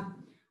job.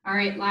 All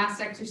right,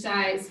 last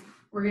exercise.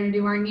 we're gonna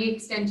do our knee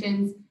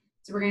extensions.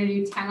 So we're gonna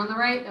do 10 on the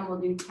right, then we'll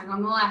do 10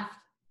 on the left.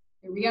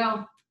 Here we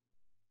go.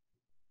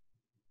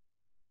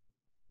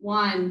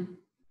 1,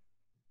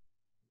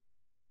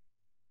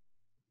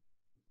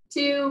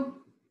 2,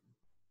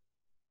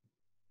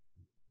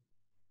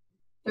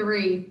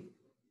 3,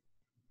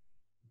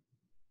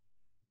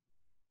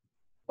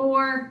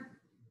 4,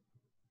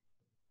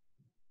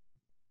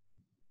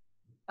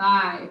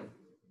 5,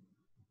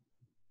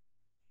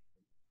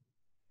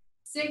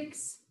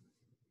 6,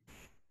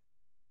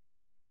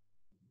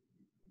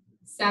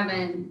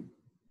 7,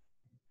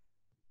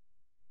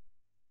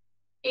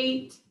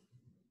 8,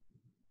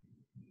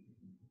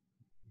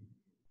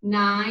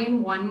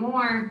 9, one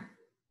more,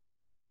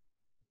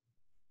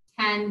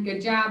 10,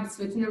 good job.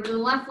 Switching over to the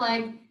left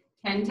leg,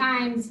 10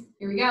 times.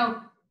 Here we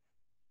go.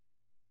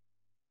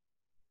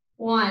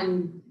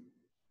 1,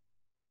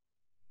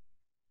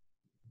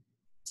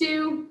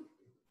 2,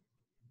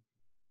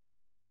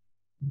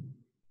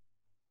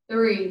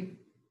 3,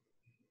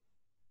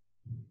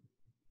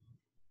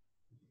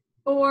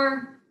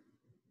 4,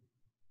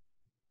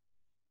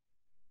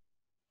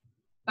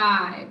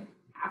 5,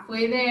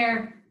 halfway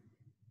there,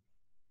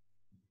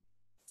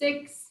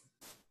 6,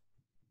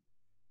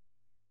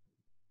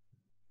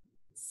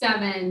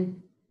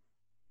 7,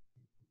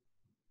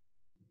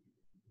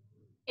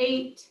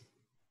 8,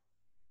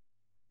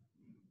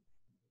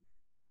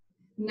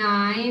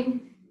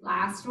 9,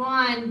 last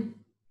one,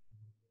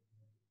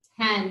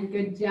 10,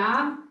 good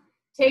job.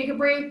 Take a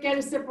break, get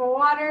a sip of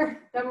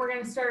water, then we're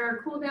gonna start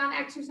our cool down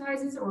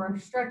exercises or our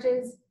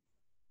stretches.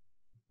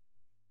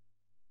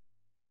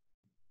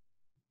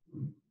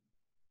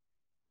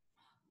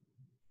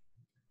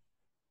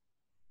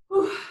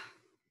 Whew.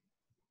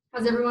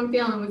 How's everyone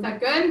feeling? Was that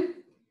good? Did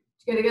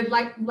you get a good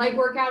leg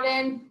workout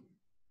in?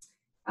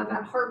 Got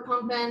that heart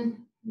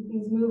pumping,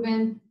 everything's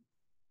moving.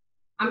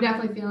 I'm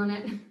definitely feeling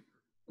it.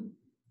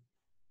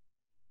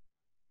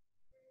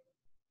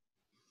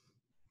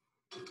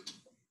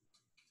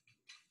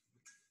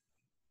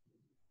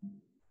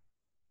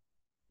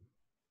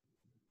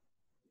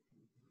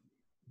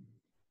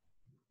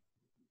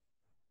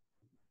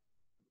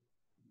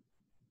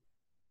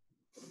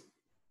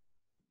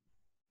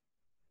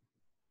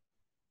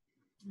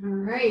 All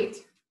right.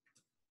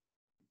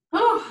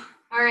 Oh,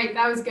 all right,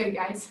 that was good,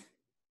 guys.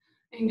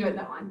 I enjoyed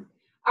that one.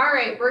 All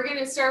right, we're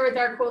gonna start with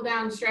our cool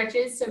down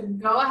stretches. So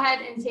go ahead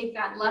and take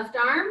that left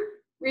arm,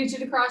 reach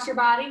it across your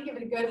body, give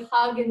it a good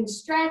hug and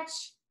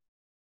stretch.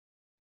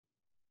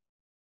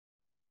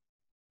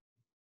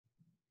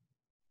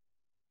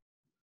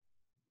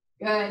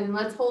 Good, and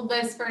let's hold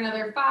this for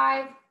another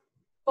 5,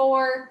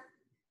 4,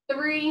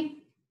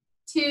 3,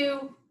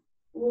 2,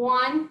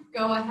 1.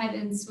 Go ahead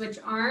and switch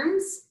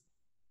arms.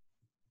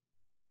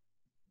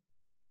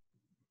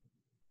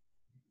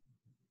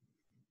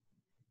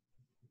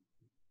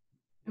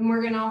 And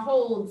we're gonna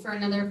hold for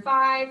another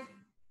 5,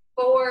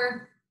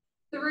 4,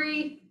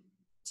 3,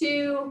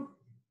 2,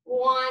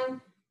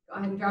 1. Go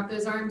ahead and drop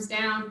those arms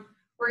down.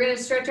 We're gonna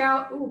stretch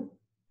out, ooh,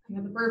 I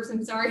got the burps,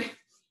 I'm sorry.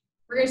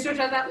 We're gonna stretch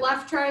out that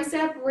left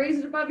tricep, raise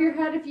it above your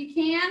head if you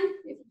can.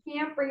 If you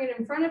can't, bring it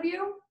in front of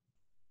you.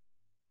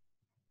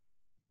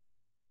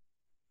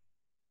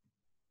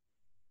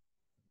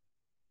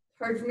 It's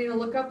hard for me to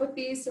look up with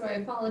these, so I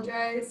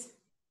apologize.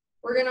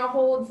 We're gonna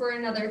hold for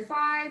another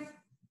 5,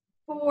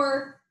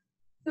 4,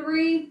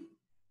 3,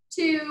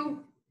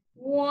 2,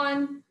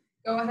 1.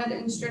 Go ahead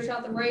and stretch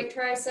out the right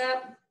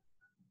tricep.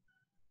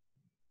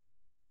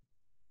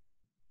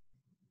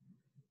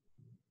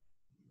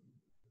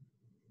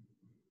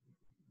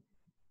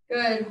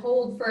 Good,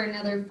 hold for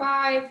another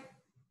 5,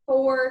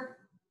 4,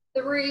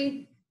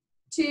 3,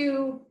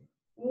 2,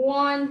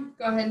 1.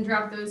 Go ahead and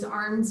drop those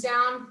arms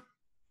down.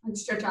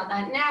 Let's stretch out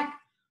that neck.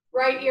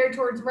 Right ear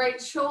towards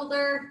right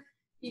shoulder.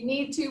 If you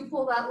need to,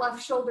 pull that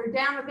left shoulder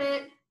down a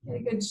bit. Get a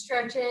good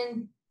stretch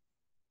in.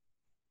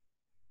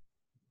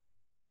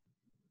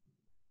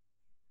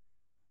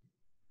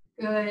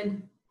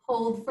 Good.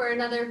 Hold for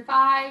another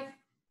 5,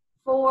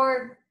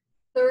 4,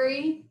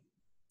 3,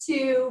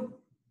 2,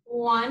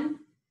 1.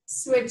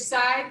 Switch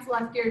sides,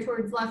 left ear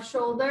towards left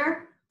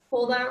shoulder.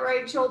 Pull that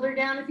right shoulder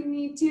down if you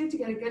need to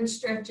get a good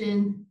stretch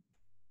in.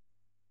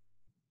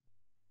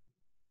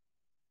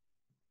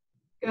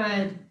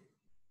 Good.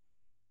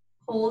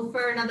 Hold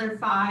for another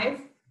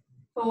 5,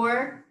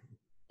 4,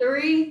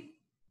 3,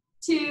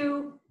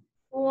 2,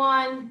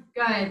 1.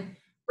 Good.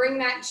 Bring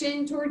that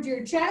chin towards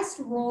your chest.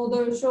 Roll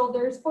those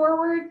shoulders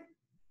forward.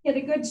 Get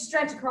a good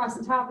stretch across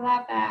the top of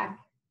that back.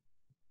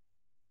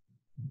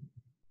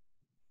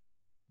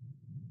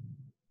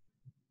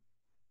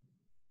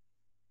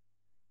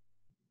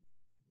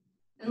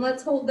 And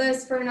let's hold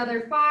this for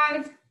another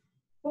 5,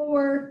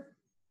 4,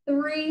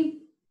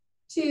 3,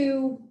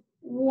 2,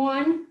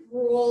 1.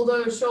 Roll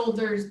those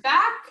shoulders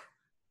back.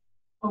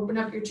 Open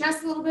up your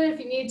chest a little bit. If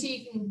you need to,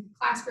 you can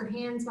clasp your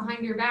hands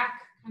behind your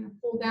back, kind of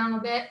pull down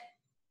a bit.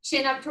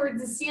 Chin up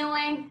towards the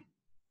ceiling.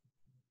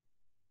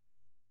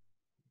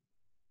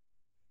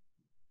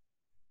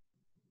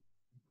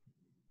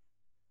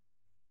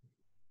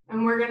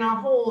 And we're gonna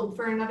hold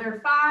for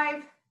another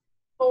 5,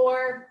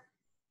 4,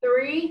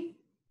 3,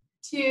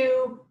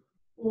 2,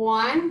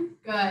 1.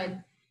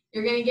 Good.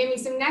 You're gonna give me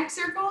some neck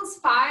circles,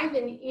 5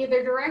 in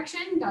either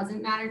direction.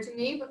 Doesn't matter to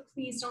me, but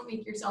please don't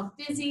make yourself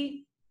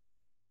dizzy.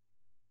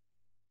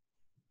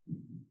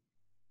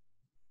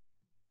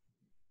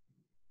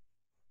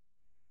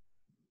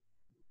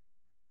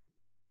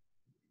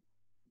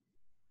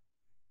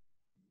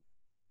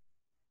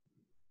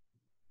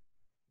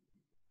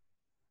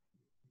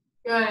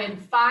 Good.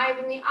 5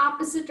 in the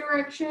opposite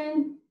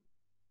direction.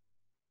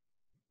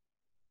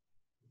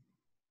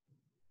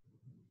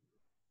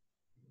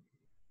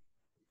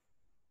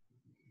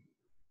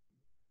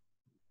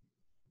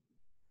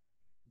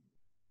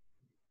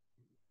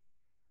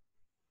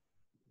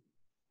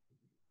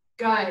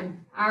 Good.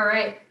 All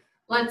right.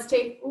 Let's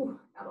take, ooh,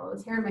 got all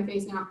this hair in my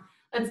face now.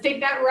 Let's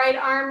take that right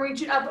arm,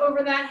 reach it up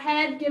over that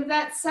head, give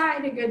that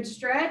side a good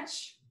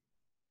stretch.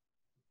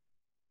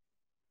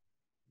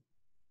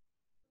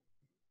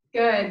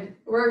 Good.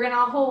 We're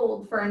gonna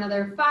hold for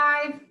another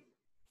 5,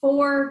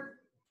 4,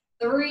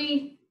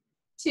 3,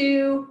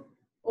 2,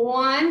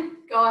 1.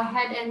 Go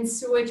ahead and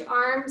switch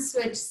arms,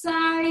 switch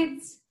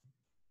sides.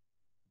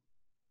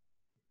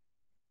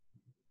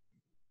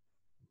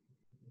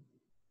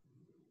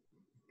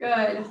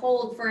 Good.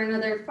 Hold for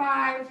another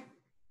 5,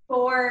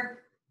 4,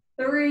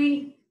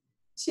 3,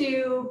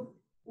 2,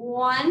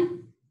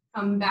 1.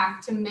 Come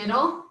back to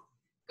middle.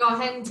 Go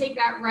ahead and take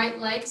that right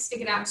leg,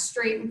 stick it out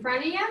straight in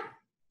front of you.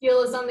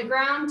 Heel is on the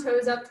ground,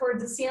 toes up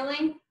towards the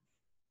ceiling.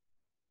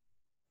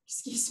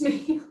 Excuse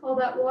me, all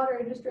that water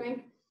I just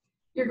drank.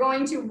 You're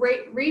going to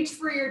reach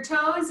for your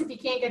toes. If you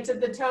can't get to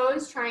the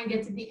toes, try and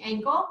get to the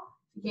ankle.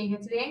 If you can't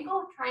get to the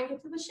ankle, try and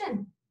get to the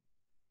shin.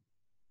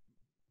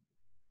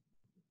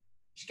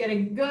 Just get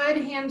a good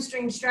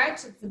hamstring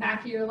stretch. It's the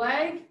back of your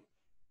leg.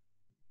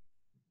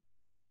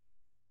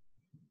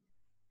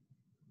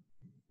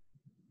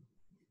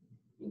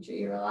 Make sure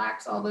you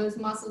relax all those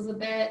muscles a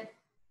bit.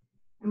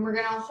 And we're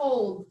gonna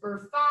hold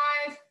for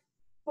 5,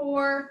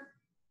 4,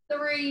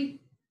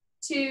 3,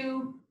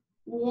 2,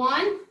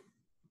 1.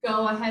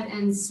 Go ahead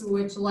and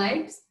switch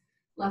legs.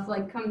 Left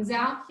leg comes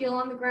out, heel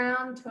on the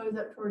ground, toes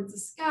up towards the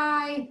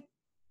sky.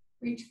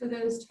 Reach for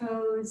those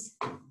toes.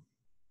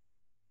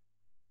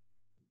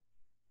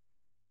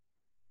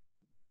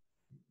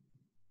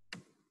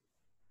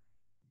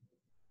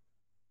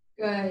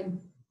 Good.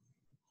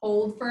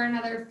 Hold for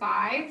another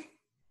 5,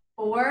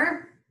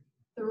 4,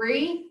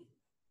 3,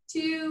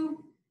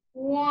 2,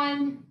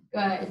 1.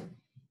 Good.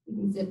 You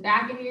can sit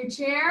back in your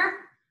chair.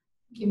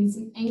 Give me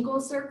some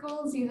ankle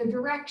circles, either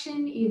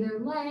direction, either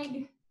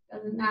leg.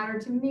 Doesn't matter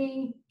to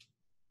me.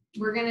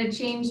 We're gonna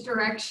change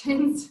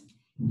directions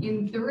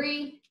in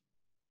 3,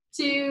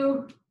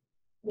 2,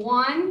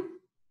 1.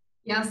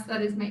 Yes,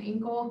 that is my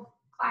ankle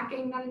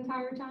clacking that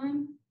entire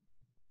time.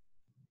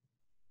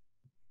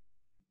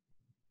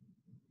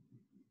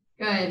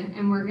 Good,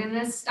 and we're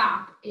gonna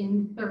stop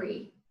in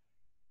 3,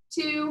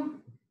 2,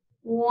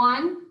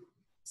 1.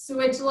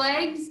 Switch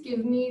legs,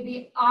 give me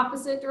the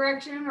opposite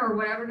direction or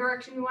whatever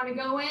direction you wanna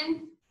go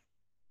in.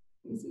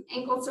 Give me some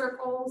ankle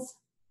circles.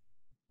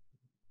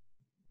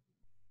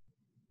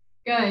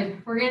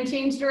 Good, we're gonna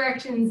change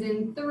directions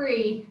in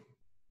 3,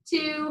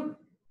 2,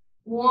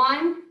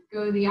 1.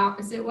 Go the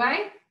opposite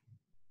way.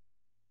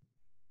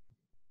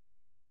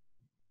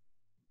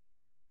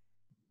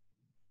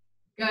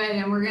 Good,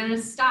 and we're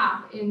gonna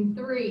stop in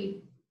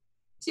 3,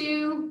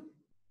 2,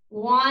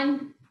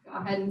 1. Go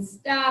ahead and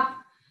stop.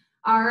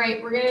 All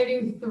right, we're gonna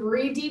do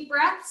 3 deep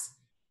breaths.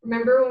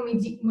 Remember when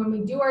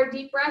we do our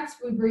deep breaths,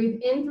 we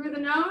breathe in through the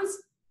nose,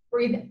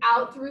 breathe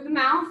out through the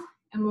mouth,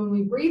 and when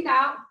we breathe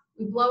out,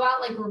 we blow out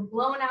like we're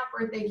blowing out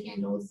birthday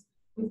candles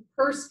with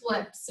pursed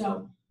lips.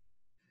 So,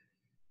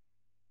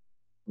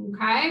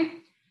 okay,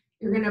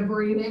 you're gonna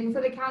breathe in for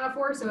the count of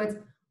 4. So it's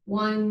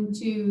 1,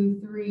 2,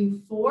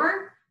 3,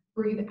 4.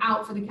 Breathe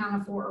out for the count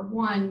of 4.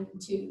 1,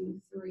 2,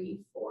 3,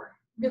 4.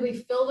 Really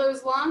fill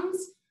those lungs,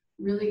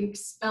 really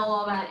expel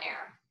all that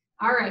air.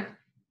 All right,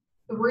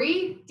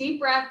 3 deep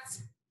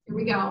breaths. Here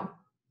we go.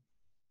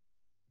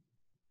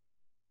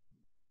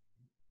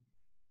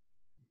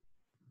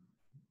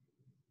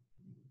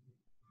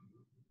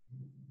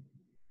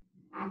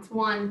 That's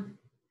 1.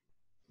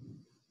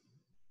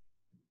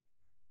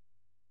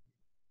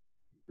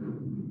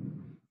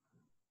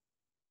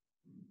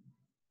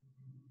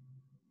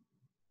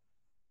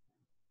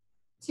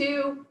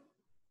 2.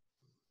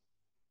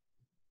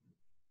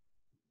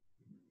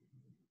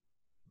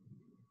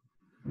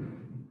 3.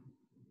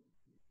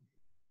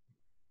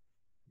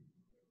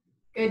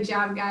 Good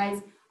job,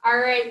 guys. All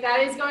right,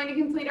 that is going to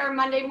complete our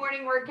Monday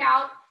morning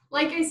workout.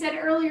 Like I said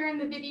earlier in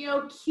the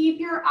video, keep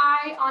your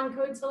eye on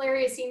Coatesville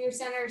Area Senior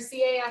Center,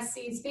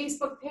 CASC's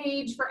Facebook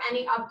page for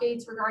any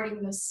updates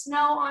regarding the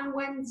snow on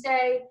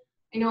Wednesday.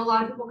 I know a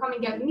lot of people come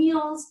and get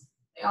meals.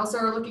 They also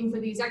are looking for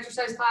these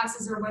exercise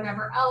classes or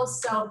whatever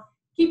else. So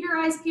keep your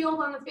eyes peeled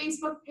on the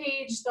Facebook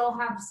page. They'll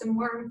have some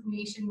more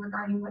information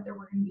regarding whether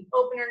we're going to be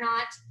open or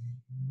not.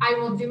 I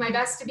will do my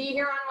best to be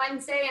here on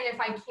Wednesday, and if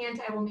I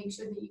can't, I will make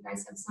sure that you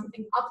guys have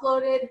something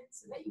uploaded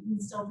so that you can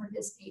still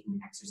participate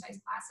in exercise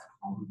class at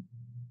home.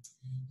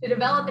 To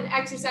develop an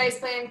exercise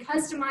plan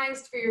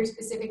customized for your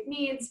specific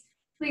needs,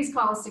 please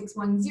call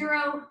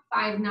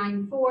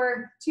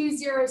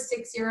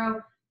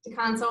 610-594-2060 to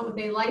consult with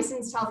a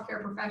licensed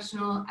healthcare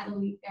professional at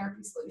Elite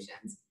Therapy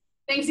Solutions.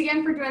 Thanks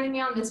again for joining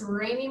me on this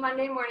rainy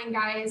Monday morning,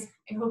 guys.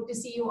 I hope to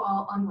see you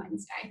all on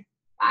Wednesday.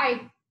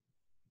 Bye.